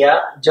अपन ने किया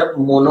जब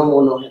मोनो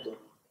मोनो है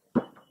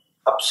दोनों.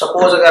 अब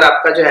सपोज अगर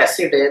आपका जो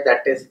एसिड है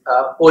दैट इज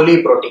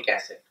पॉलीप्रोटिक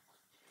एसिड,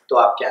 तो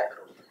आप क्या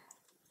करोगे.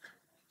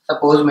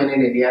 सपोज मैंने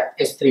ले लिया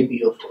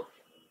H3PO4,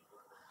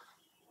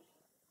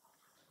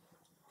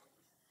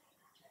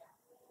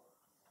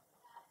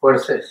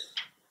 वर्सेस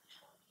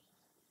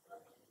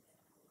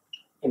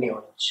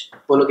Ionic.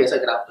 बोलो कैसा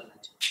ग्राफ करना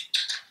चाहिए.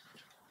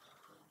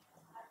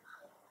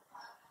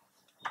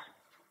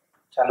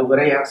 चालू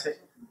करें यहां से.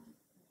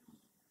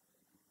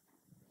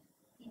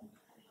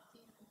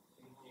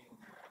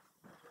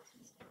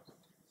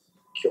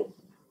 क्यों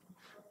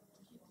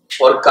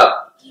और कब?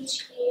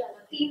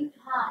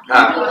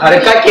 हाँ, हर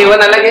का केवल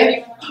अलग है.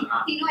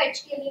 तीनों H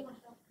के लिए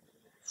मतलब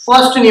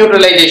फर्स्ट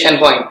न्यूट्रलाइजेशन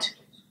पॉइंट,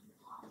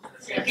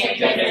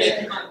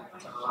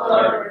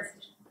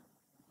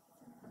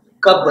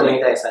 कब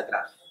बनेगा ऐसा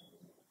ग्राफ?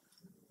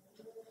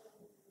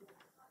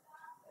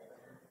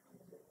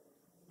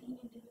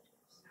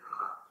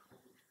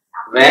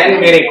 When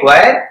we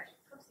require,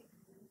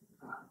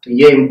 तो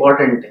ये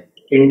इंपॉर्टेंट है,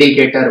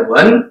 इंडिकेटर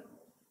 1,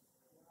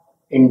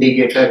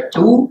 इंडिकेटर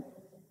 2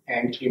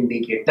 एंड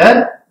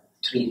इंडिकेटर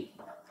 3.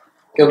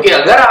 क्योंकि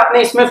अगर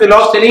आपने इसमें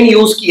फिनोल्फ्थेलिन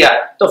यूज किया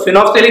तो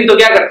फिनोल्फ्थेलिन तो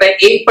क्या करता है,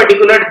 एक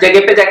पर्टिकुलर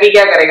जगह पे जाके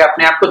क्या करेगा,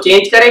 अपने आप को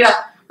चेंज करेगा.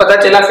 पता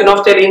चला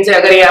फिनोल्फ्थेलिन से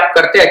अगर ये आप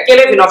करते हैं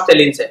अकेले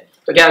फिनोल्फ्थेलिन से,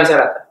 तो क्या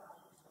आंसर आता है?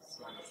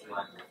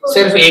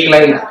 सिर्फ एक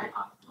लाइन आती है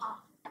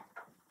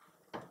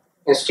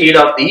इंस्टेड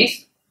ऑफ दीज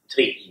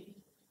 3.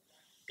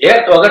 क्लियर?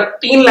 तो अगर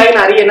 3 लाइन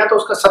आ रही है ना, तो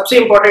उसका सबसे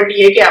इंपॉर्टेंट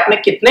ये है कि आपने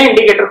कितने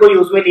इंडिकेटर को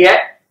यूज में लिया है.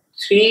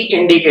 3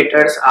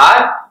 indicators are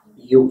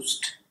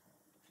used.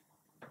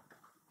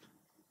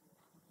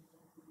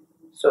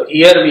 So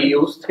here we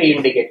use 3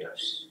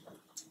 indicators.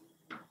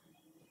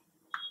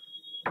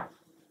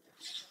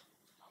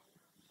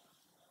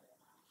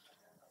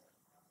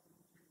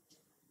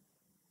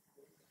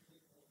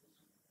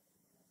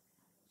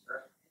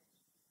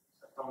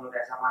 तो हम लोग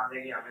ऐसा मान रहे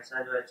हैं कि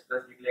हमेशा जो H+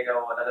 निकलेगा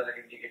वो अलग अलग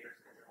इंडिकेटर्स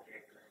के साथ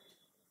रिएक्ट करेगा.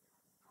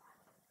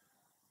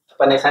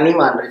 अपन ऐसा नहीं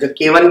मान रहे, जो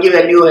K1 की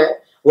वैल्यू है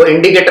वो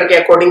इंडिकेटर के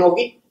अकॉर्डिंग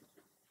होगी.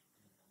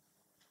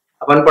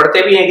 अपन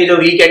पढ़ते भी हैं कि जो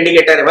वीक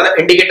इंडिकेटर है, मतलब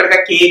इंडिकेटर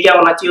का K क्या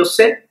होना चाहिए,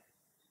 उससे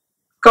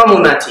कम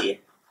होना चाहिए,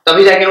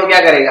 तभी जाके वो क्या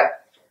करेगा,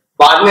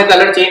 बाद में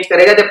कलर चेंज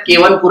करेगा जब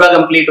K1 पूरा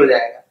कंप्लीट हो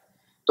जाएगा.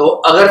 तो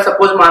अगर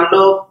सपोज मान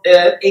लो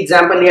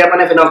एग्जांपल लिया अपन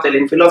ने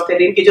फिनोल्फ्थेलिन,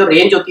 फिनोल्फ्थेलिन की जो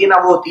रेंज होती है ना,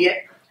 वो होती है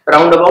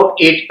राउंड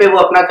अबाउट 8 पे, वो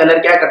अपना कलर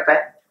क्या करता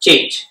है,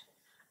 चेंज.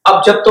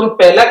 अब जब तुम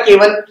पहला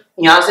K1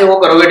 यहां से वो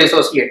करोगे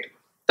डिसोसिएट,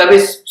 तब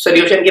इस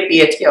सोल्यूशन के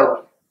पीएच क्या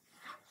होगी,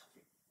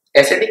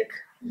 एसिडिक.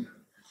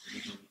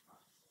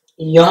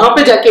 यहां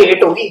पे जाके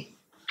 8 होगी.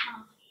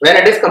 When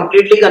it is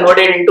completely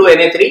converted into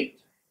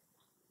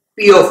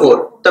Na3PO4,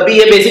 तभी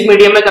ये बेसिक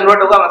मीडियम में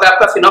कन्वर्ट होगा. मतलब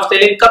आपका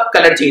फिनोल्फ्थेलिन कब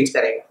कलर चेंज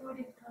करेगा,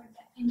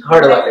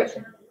 थर्ड वाले.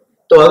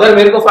 तो अगर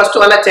मेरे को फर्स्ट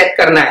वाला चेक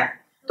करना है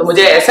तो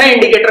मुझे ऐसा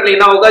इंडिकेटर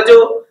लेना होगा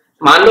जो,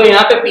 मान लो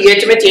यहाँ पे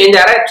पीएच में चेंज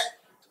आ रहा है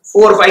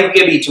 4 और 5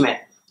 के बीच में,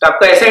 तो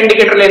आपका ऐसा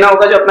इंडिकेटर लेना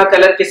होगा जो अपना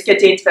कलर किसके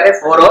चेंज करे,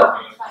 4 और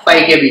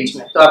 5 के बीच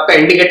में. तो आपका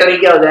इंडिकेटर ही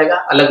क्या हो जाएगा,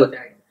 अलग हो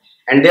जाएगा.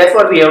 And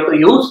therefore we have to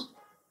use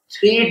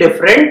 3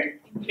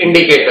 different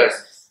indicators,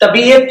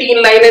 तभी ये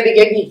 3 लाइनें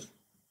दिखेगी.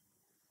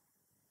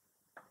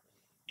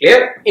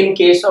 Clear? In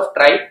case of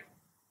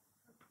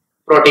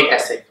triprotic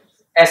acid,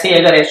 ऐसे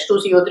अगर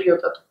H2CO3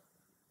 होता तो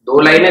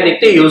 2 लाइनें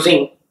दिखते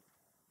यूजिंग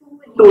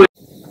 2.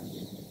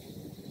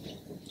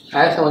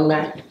 आया समझ में?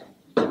 आया?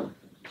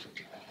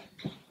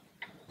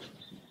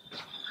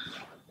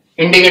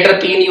 इंडिकेटर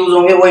 3 यूज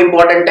होंगे, वो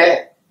इंपॉर्टेंट है.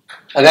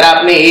 अगर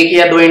आपने 1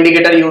 या 2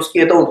 इंडिकेटर यूज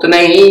किए तो उतना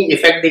ही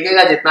इफेक्ट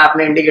दिखेगा जितना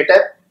आपने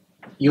इंडिकेटर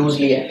यूज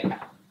लिया है.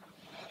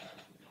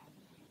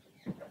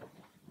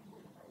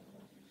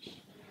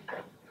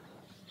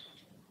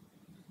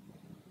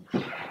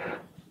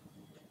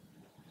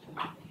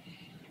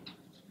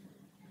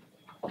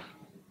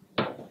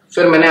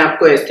 फिर मैंने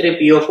आपको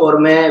H3PO4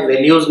 में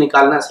वैल्यूज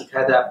निकालना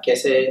सिखाया था. आप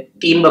कैसे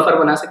 3 बफर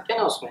बना सकते हैं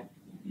ना उसमें,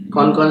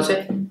 कौन कौन से,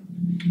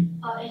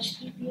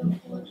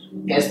 H3PO4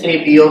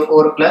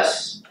 H3PO4 प्लस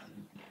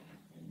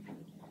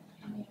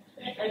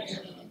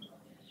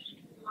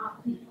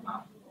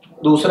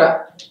दूसरा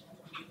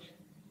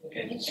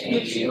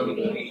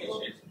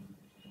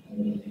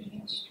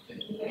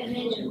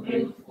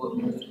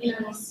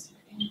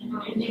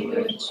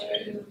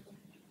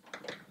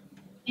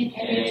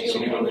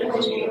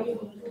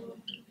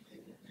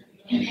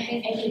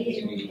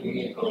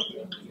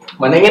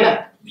बनेंगे ना।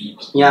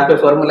 यहाँ पे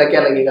फॉर्मूला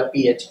क्या लगेगा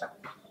पीएच का?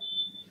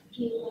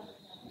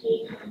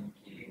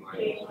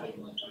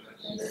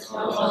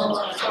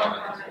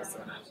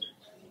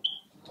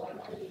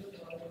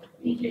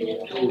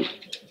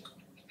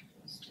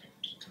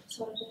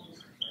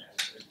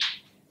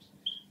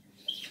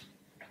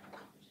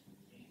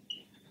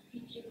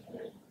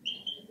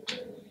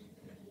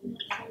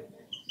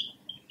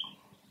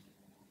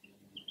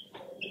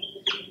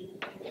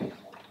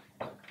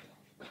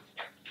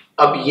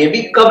 अब ये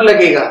भी कब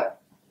लगेगा?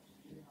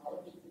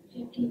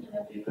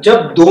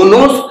 जब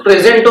दोनों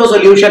प्रेजेंट हो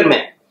सोल्यूशन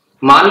में।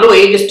 मान लो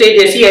एक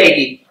स्टेज ऐसी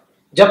आएगी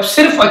जब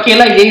सिर्फ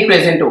अकेला यही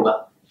प्रेजेंट होगा।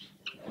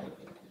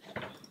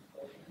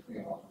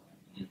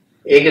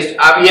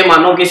 आप ये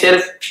मानो कि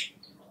सिर्फ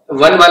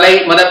वन वाला ही,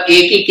 मतलब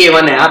एक ही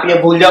K1 है, आप ये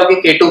भूल जाओ कि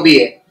K2 भी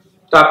है,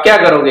 तो आप क्या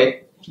करोगे?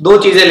 दो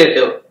चीजें लेते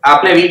हो,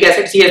 आपने वीक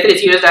एसिड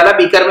CH3COS डाला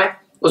बीकर में,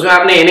 उसमें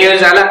आपने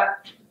NaOH डाला,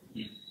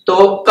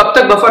 तो कब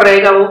तक बफर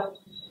रहेगा वो?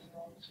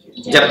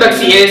 जब तक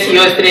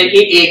CH3COS की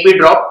एक भी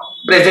ड्रॉप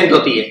प्रेजेंट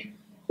होती है।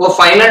 वो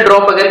फाइनल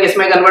ड्रॉप अगर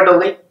किसमें कन्वर्ट हो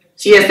गई?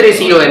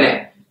 CH3CON है,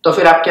 तो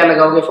फिर आप क्या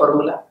लगाओगे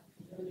फॉर्मूला?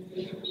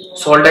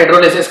 सॉल्ट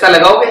हाइड्रोलिसिस का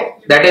लगाओगे,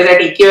 that is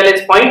eight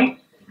equivalence point.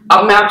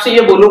 अब मैं आपसे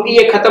ये बोलूं कि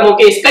ये खत्म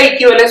होके इसका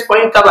इक्विवेलेंस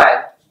पॉइंट कब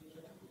आएगा?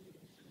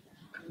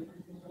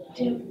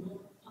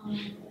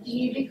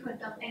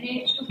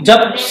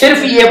 जब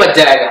सिर्फ ये बच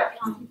जाएगा।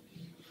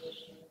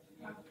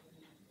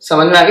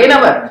 समझ में आ गई ना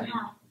बात?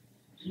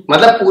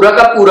 मतलब पूरा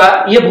का पूरा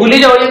ये भूल ही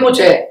जाओ ये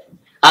कुछ है।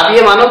 आप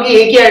ये मानो कि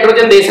एक ही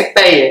हाइड्रोजन दे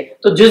सकता है ये,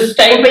 तो जिस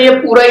टाइम पे ये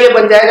पूरा ये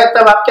बन जाएगा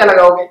तब आप क्या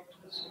लगाओगे?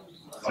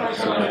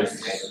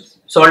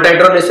 सॉल्ट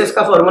हाइड्रोलिसिस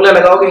का फॉर्मूला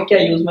लगाओगे, क्या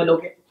यूज में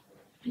लोगे?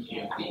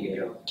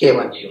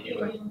 K1।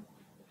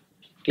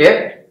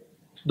 क्लियर?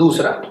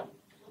 दूसरा,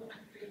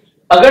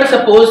 अगर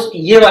सपोज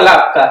ये वाला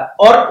आपका,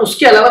 और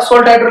उसके अलावा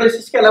सॉल्ट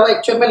हाइड्रोलिसिस के अलावा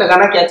एक्चुअल में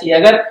लगाना क्या चाहिए?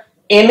 अगर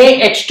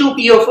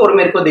NaH2PO4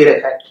 मेरे को दे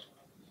रखा है,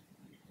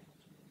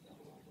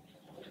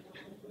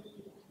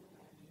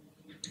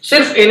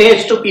 सिर्फ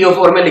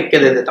NaH2PO4 में लिख के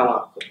दे देता हूं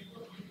आपको,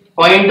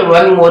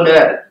 0.1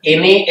 मोलर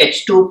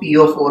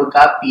NaH2PO4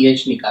 का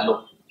पीएच निकालो।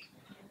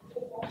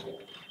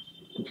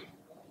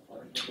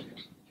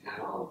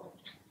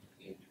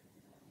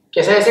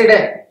 कैसा एसिड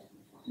है?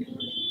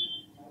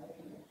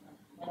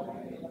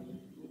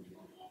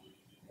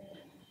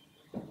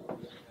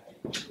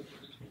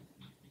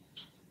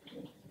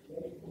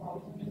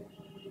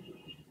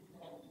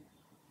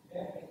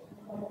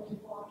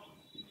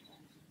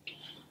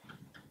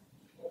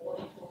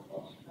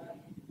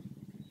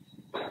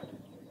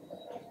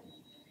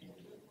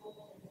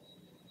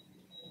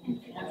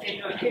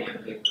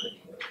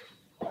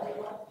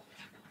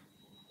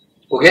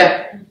 हो गया?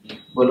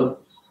 बोलो।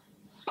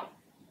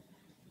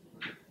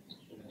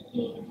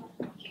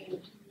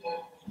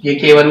 ये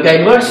K1 का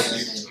इनवर्स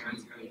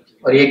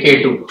और ये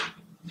K2।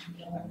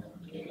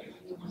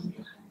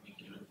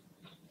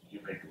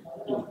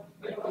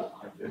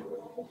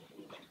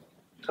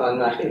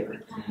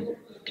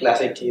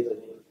 क्लासिक चीज हो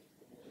जाएगी,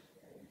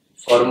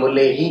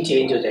 फॉर्मूले ही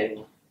चेंज हो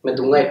जाएंगे। मैं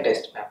दूंगा एक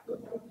टेस्ट में आपको,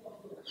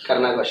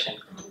 करना क्वेश्चन।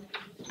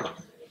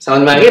 समझ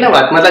में आ गई ना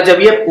बात? मतलब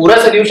जब ये पूरा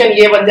सोल्यूशन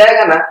ये बन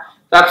जाएगा ना,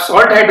 तो आप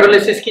सॉल्ट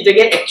हाइड्रोलिसिस की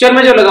जगह एक्चुअल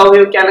में जो लगाओगे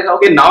वो क्या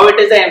लगाओगे? Now it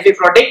is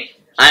amphiprotic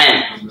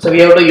ion, so we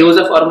have to use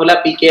a formula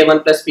pK1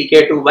 +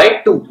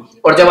 pK2/2।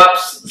 और जब आप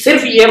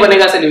सिर्फ ये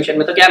बनेगा सोल्यूशन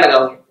में, तो क्या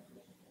लगाओगे?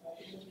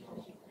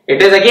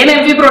 It is again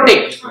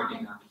amphiprotic,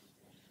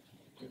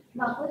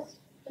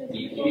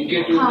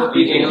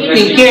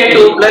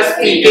 pK2 +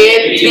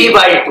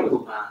 pK3/2।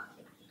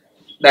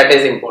 That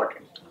is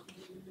important.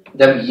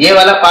 जब ये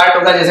वाला पार्ट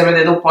होगा, जैसे मैं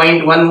दे दूं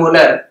 0.1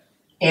 मोलर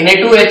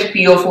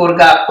Na2HPO4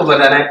 का आपको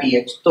बताना है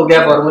पीएच, तो क्या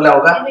फॉर्मूला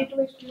होगा?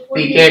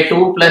 pK2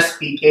 +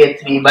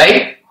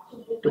 pK3/2।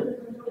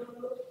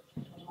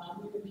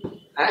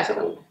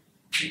 समझ में?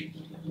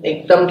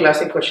 एकदम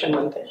क्लासिक क्वेश्चन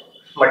बनते हैं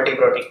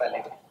मल्टीप्रोटिक वाले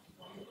के।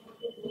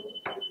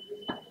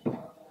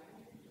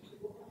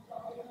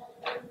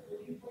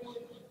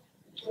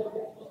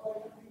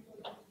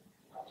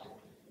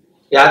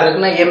 याद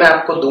रखना, ये मैं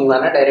आपको दूंगा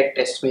ना, डायरेक्ट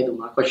टेस्ट में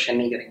दूंगा, क्वेश्चन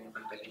नहीं करेंगे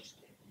पहले,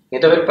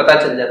 नहीं तो फिर पता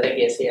चल जाता है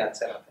कि ऐसे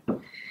आंसर आता है।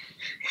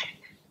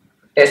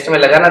 टेस्ट में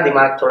लगा ना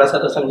दिमाग, थोड़ा सा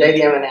तो समझा ही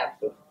दिया मैंने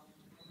आपको।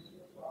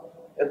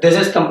 This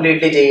is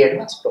completely JEE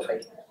advance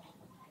profile.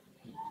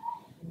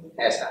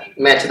 ऐसा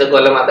मैच द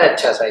कॉलम आता है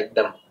अच्छा सा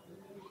एकदम,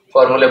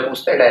 फॉर्मूले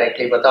पूछते हैं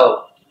डायरेक्टली, बताओ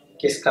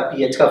किसका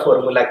पीएच का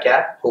फॉर्मूला क्या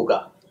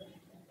होगा।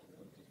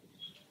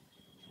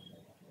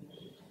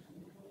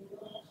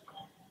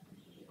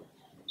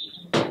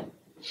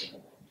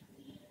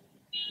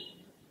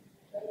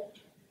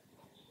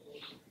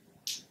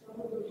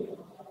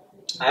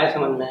 आया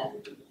समझ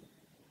में?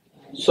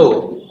 So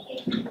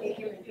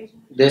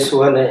this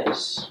one is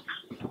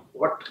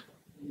what?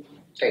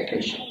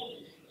 Titration.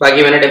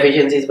 बाकी मैंने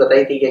डेफिशिएंसीज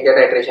बताई थी कि क्या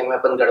टाइट्रेशन में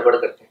अपन गड़बड़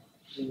करते हैं,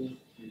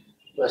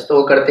 बस तो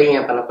वो करते ही हैं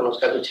अपन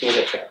उसका कुछ नहीं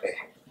कर सकते।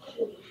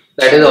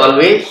 दैट इज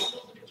ऑलवेज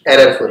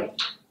एररफुल,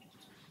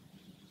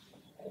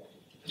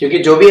 क्योंकि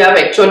जो भी आप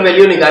एक्चुअल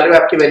वैल्यू निकाल रहे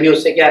हो आपकी वैल्यू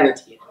उससे क्या आनी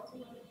चाहिए?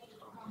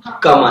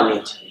 कम आनी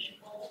चाहिए।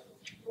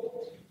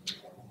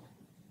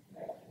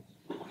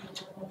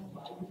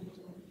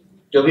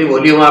 जो भी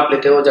वॉल्यूम आप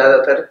लेते हो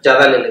ज्यादातर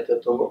ज्यादा ले लेते हो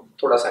तो वो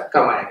थोड़ा सा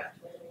कम आएगा,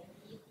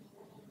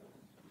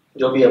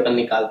 जो भी अपन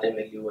निकालते हैं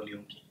वैल्यू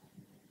वॉल्यूम की।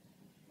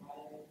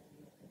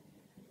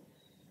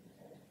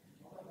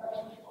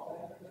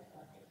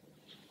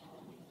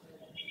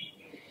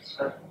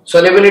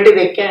 सोलेबिलिटी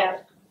देख के आया,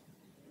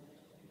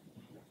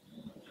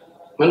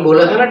 मैंने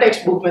बोला था ना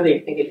टेक्स्ट बुक में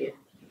देखने के लिए।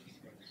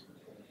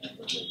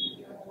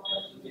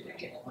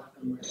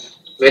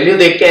 वैल्यू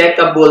देख के आया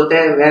कब बोलते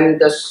हैं? When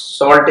the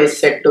salt is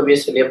said to be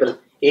soluble.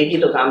 एक ही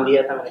तो काम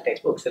दिया था मैंने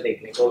टेक्स्ट बुक से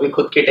देखने को, वो भी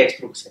खुद की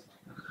टेक्स्ट बुक से।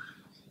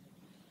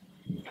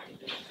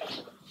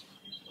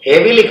 है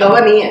भी लिखा हुआ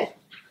नहीं है,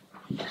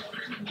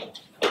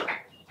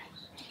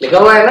 लिखा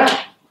हुआ है ना।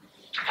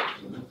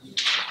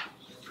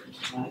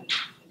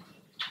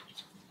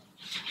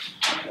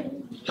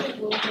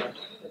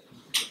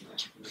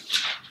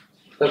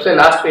 सबसे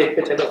लास्ट पेज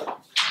पे चलो,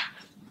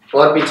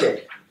 और पीछे,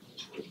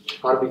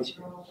 और पीछे।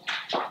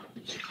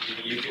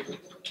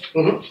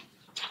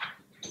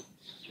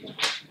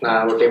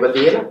 हाँ वो टेबल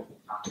दिए ना,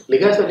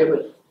 लिखा है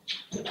टेबल,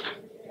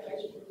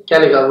 क्या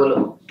लिखा बोलो?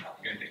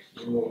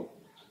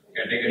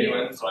 Category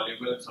 1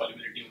 soluble,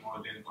 solubility more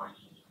than 0.1.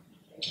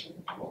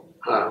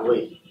 हाँ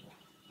वही।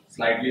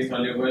 Slightly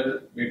soluble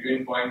between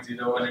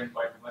 0.01 and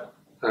 0.1.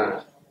 हाँ।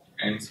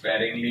 And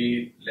sparingly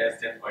less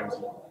than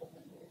 0.0.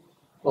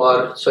 और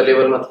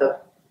सोल्यूबल मतलब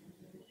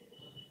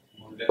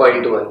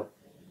 0.1।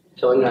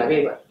 समझ में आ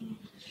गई बात?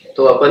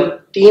 तो अपन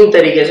तीन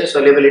तरीके से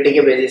सोल्यूबिलिटी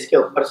के बेसिस के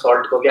ऊपर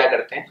सॉल्ट को क्या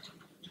करते हैं?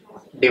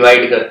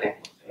 डिवाइड करते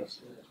हैं।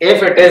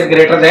 If it is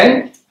greater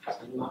than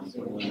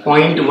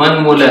 0.1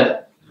 molar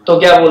तो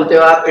क्या बोलते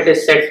हो आप? It is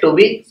said to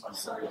be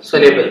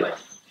soluble.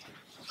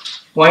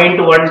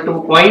 0.1 to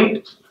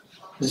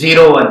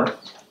 0.01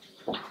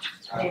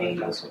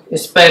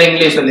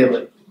 sparingly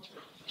soluble,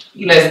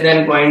 less than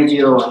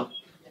 0.01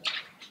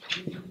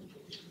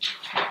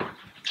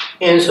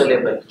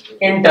 insoluble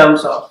in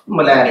terms of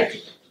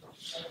molarity.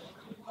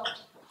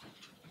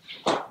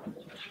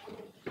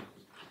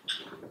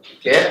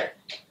 Clear?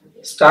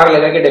 Star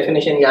लगा के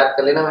डेफिनेशन याद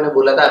कर लेना, मैंने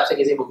बोला था आपसे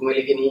किसी बुक में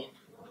लिखी नहीं है।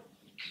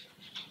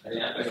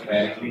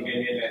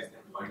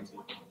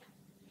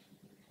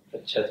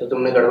 अच्छा तो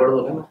तुमने गड़बड़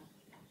बोला ना,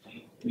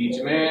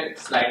 बीच में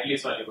स्लाइटली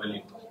सॉल्युबल है।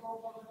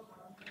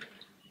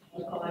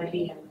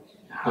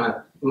 हाँ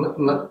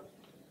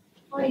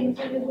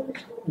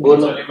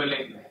बोलो।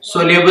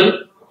 Soluble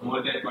more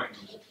than 0.1,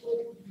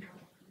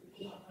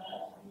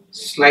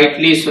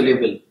 slightly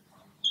soluble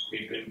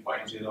between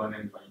 0.01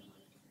 and 0.1.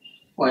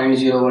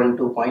 0.01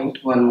 to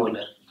 0.1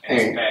 molar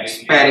and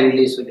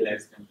sparingly soluble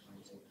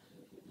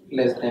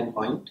less than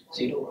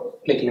 0.0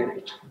 लिख लेना।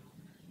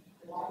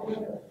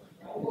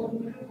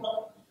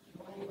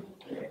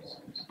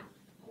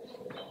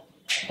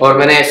 और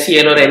मैंने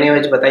HCl और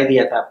NaOH बता ही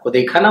दिया था आपको,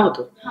 देखा ना वो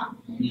तो?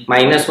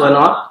 -1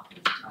 और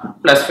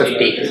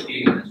 +50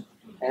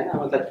 है ना,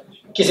 मतलब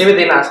किसी भी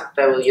दिन आ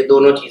सकता है वो। ये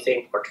दोनों चीजें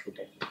इंपॉर्टेंट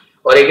है।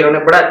 और एक इन्होंने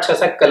बड़ा अच्छा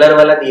सा कलर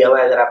वाला दिया हुआ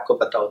है, अगर आपको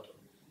पता हो तो।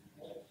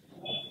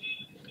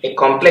 एक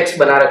कॉम्प्लेक्स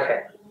बना रखा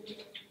है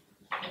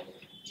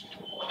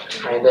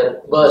इधर,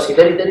 बस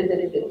इधर इधर इधर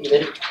इधर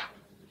इधर।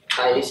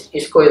 हाँ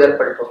इसको इधर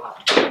पलटो, हाँ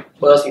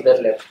बस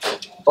इधर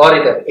लेफ्ट, और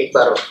इधर एक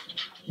बार और,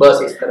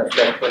 बस इस तरफ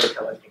लेफ्ट में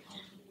लिखा हुआ है।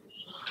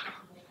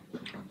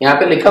 यहाँ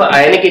पे लिखा हुआ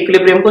आयनिक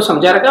इक्विलिब्रियम को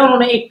समझा रखा है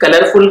उन्होंने एक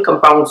कलरफुल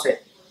कंपाउंड से।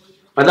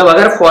 मतलब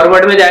अगर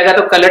फॉरवर्ड में जाएगा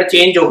तो कलर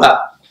चेंज होगा,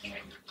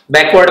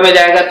 बैकवर्ड में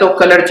जाएगा तो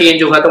कलर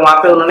चेंज होगा, तो वहां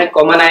पे उन्होंने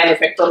कॉमन आयन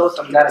इफेक्ट और वो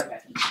समझा रखा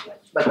है।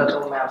 बताता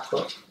हूँ मैं आपको,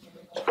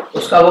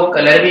 उसका वो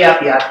कलर भी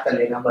आप याद कर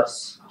लेना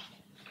बस,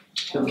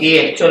 क्योंकि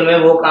एक्चुअल में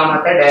वो काम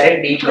आता है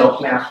डायरेक्ट डी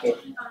ब्लॉक में आपके।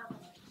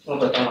 वो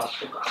बताऊँ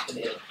आपको कहाँ पे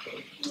दे रखे,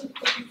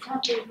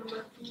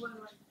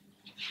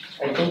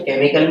 आई थिंक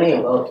केमिकल में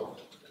होगा वो तो।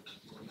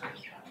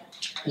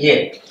 ये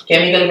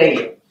केमिकल का ही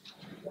है,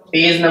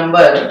 पेज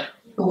नंबर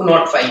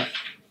 205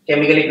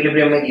 केमिकल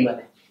इक्विलिब्रियम में गिवन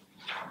है।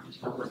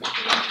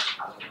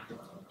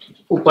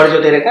 ऊपर जो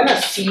दे रखा है ना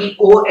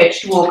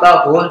COH2O का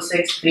whole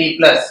 6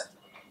 3+,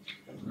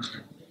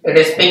 it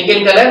is pink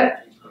in colour,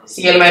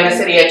 Cl-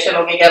 से रिएक्शन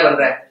होके क्या बन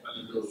रहा है?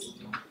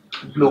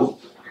 ब्लू।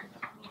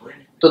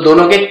 तो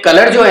दोनों के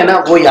कलर जो है ना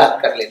वो याद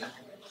कर लेना।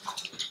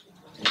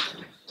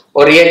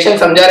 और रिएक्शन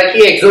समझा रखी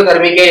है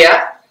एक्सोथर्मिक है या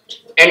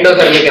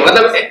एंडोथर्मिक है।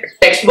 मतलब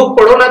टेक्स्ट बुक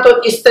पढ़ो ना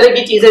तो इस तरह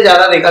की चीजें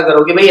ज्यादा देखा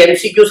करो कि भाई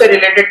एमसीक्यू से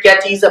रिलेटेड क्या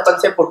चीज अपन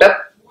से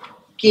पुटअप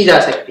की जा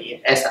सकती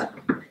है, ऐसा।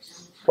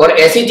 और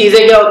ऐसी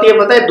चीजें क्या होती है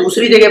पता है,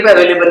 दूसरी जगह पे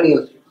अवेलेबल नहीं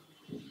होती,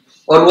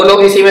 और वो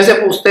लोग इसी में से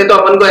पूछते हैं, तो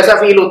अपन को ऐसा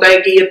फील होता है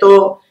कि ये तो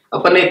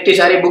अपन ने इतनी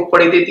सारी बुक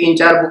पढ़ी थी,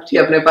 3-4 बुक थी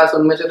अपने पास,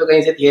 उनमें से तो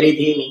कहीं से थियरी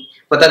थी ही नहीं।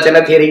 पता चला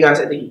थियरी कहाँ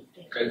से थी?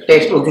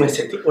 टेक्स्ट बुक में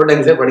से थी, वो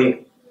ढंग से पढ़ी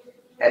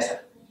ऐसा।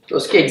 तो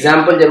उसके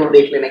एग्जाम्पल जरूर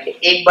देख लेने के,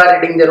 एक बार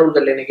रीडिंग जरूर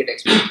कर लेने की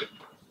टेक्स्ट बुक की।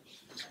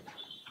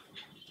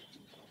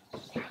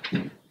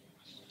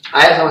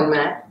 आया समझ में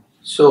आया?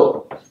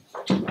 So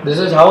this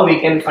is how we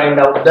can find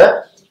out the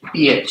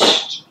pH.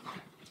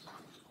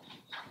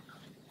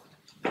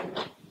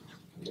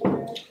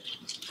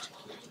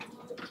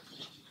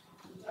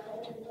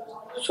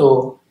 So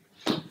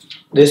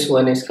this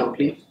one is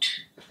complete.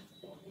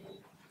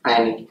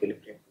 Ionic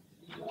equilibrium.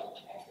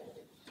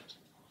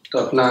 तो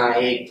अपना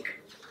एक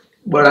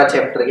बड़ा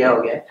चैप्टर क्या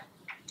हो गया,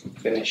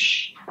 फिनिश।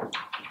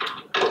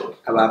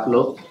 अब आप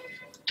लोग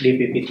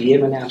डीपीपी दिए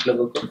मैंने आप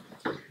लोगों को,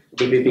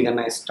 डीपीपी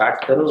करना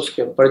स्टार्ट करो।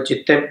 उसके ऊपर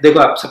जितने देखो,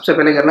 आप सबसे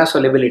पहले करना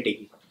सोलेबिलिटी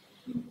की।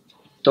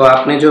 तो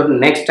आपने जो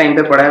नेक्स्ट टाइम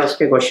पे पढ़ा है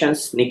उसके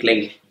क्वेश्चंस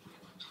निकलेंगे,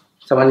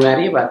 समझ में आ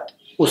रही है बात?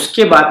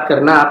 उसके बाद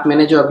करना आप,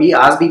 मैंने जो अभी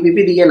आज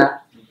डीपीपी दी है ना,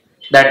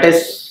 that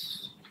is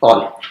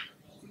all.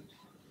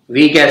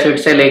 Weak acid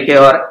से लेके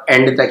और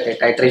एंड तक है,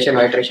 टाइट्रेशन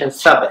वाइट्रेशन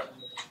सब है।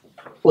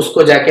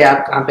 उसको जाके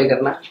आप कहाँ पे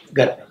करना,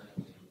 घर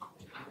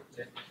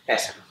पे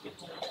ऐसा,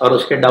 और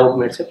उसके डाउट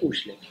मेरे से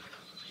पूछ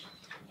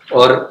लेंगे।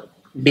 और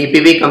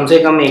डीपीपी कम से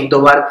कम 1-2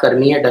 बार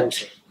करनी है ढंग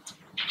से।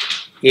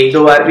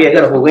 1-2 बार भी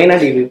अगर हो गई ना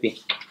डीपीपी,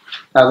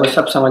 तो आपको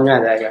सब समझ में आ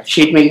जाएगा।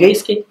 शीट मिल गई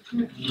इसकी?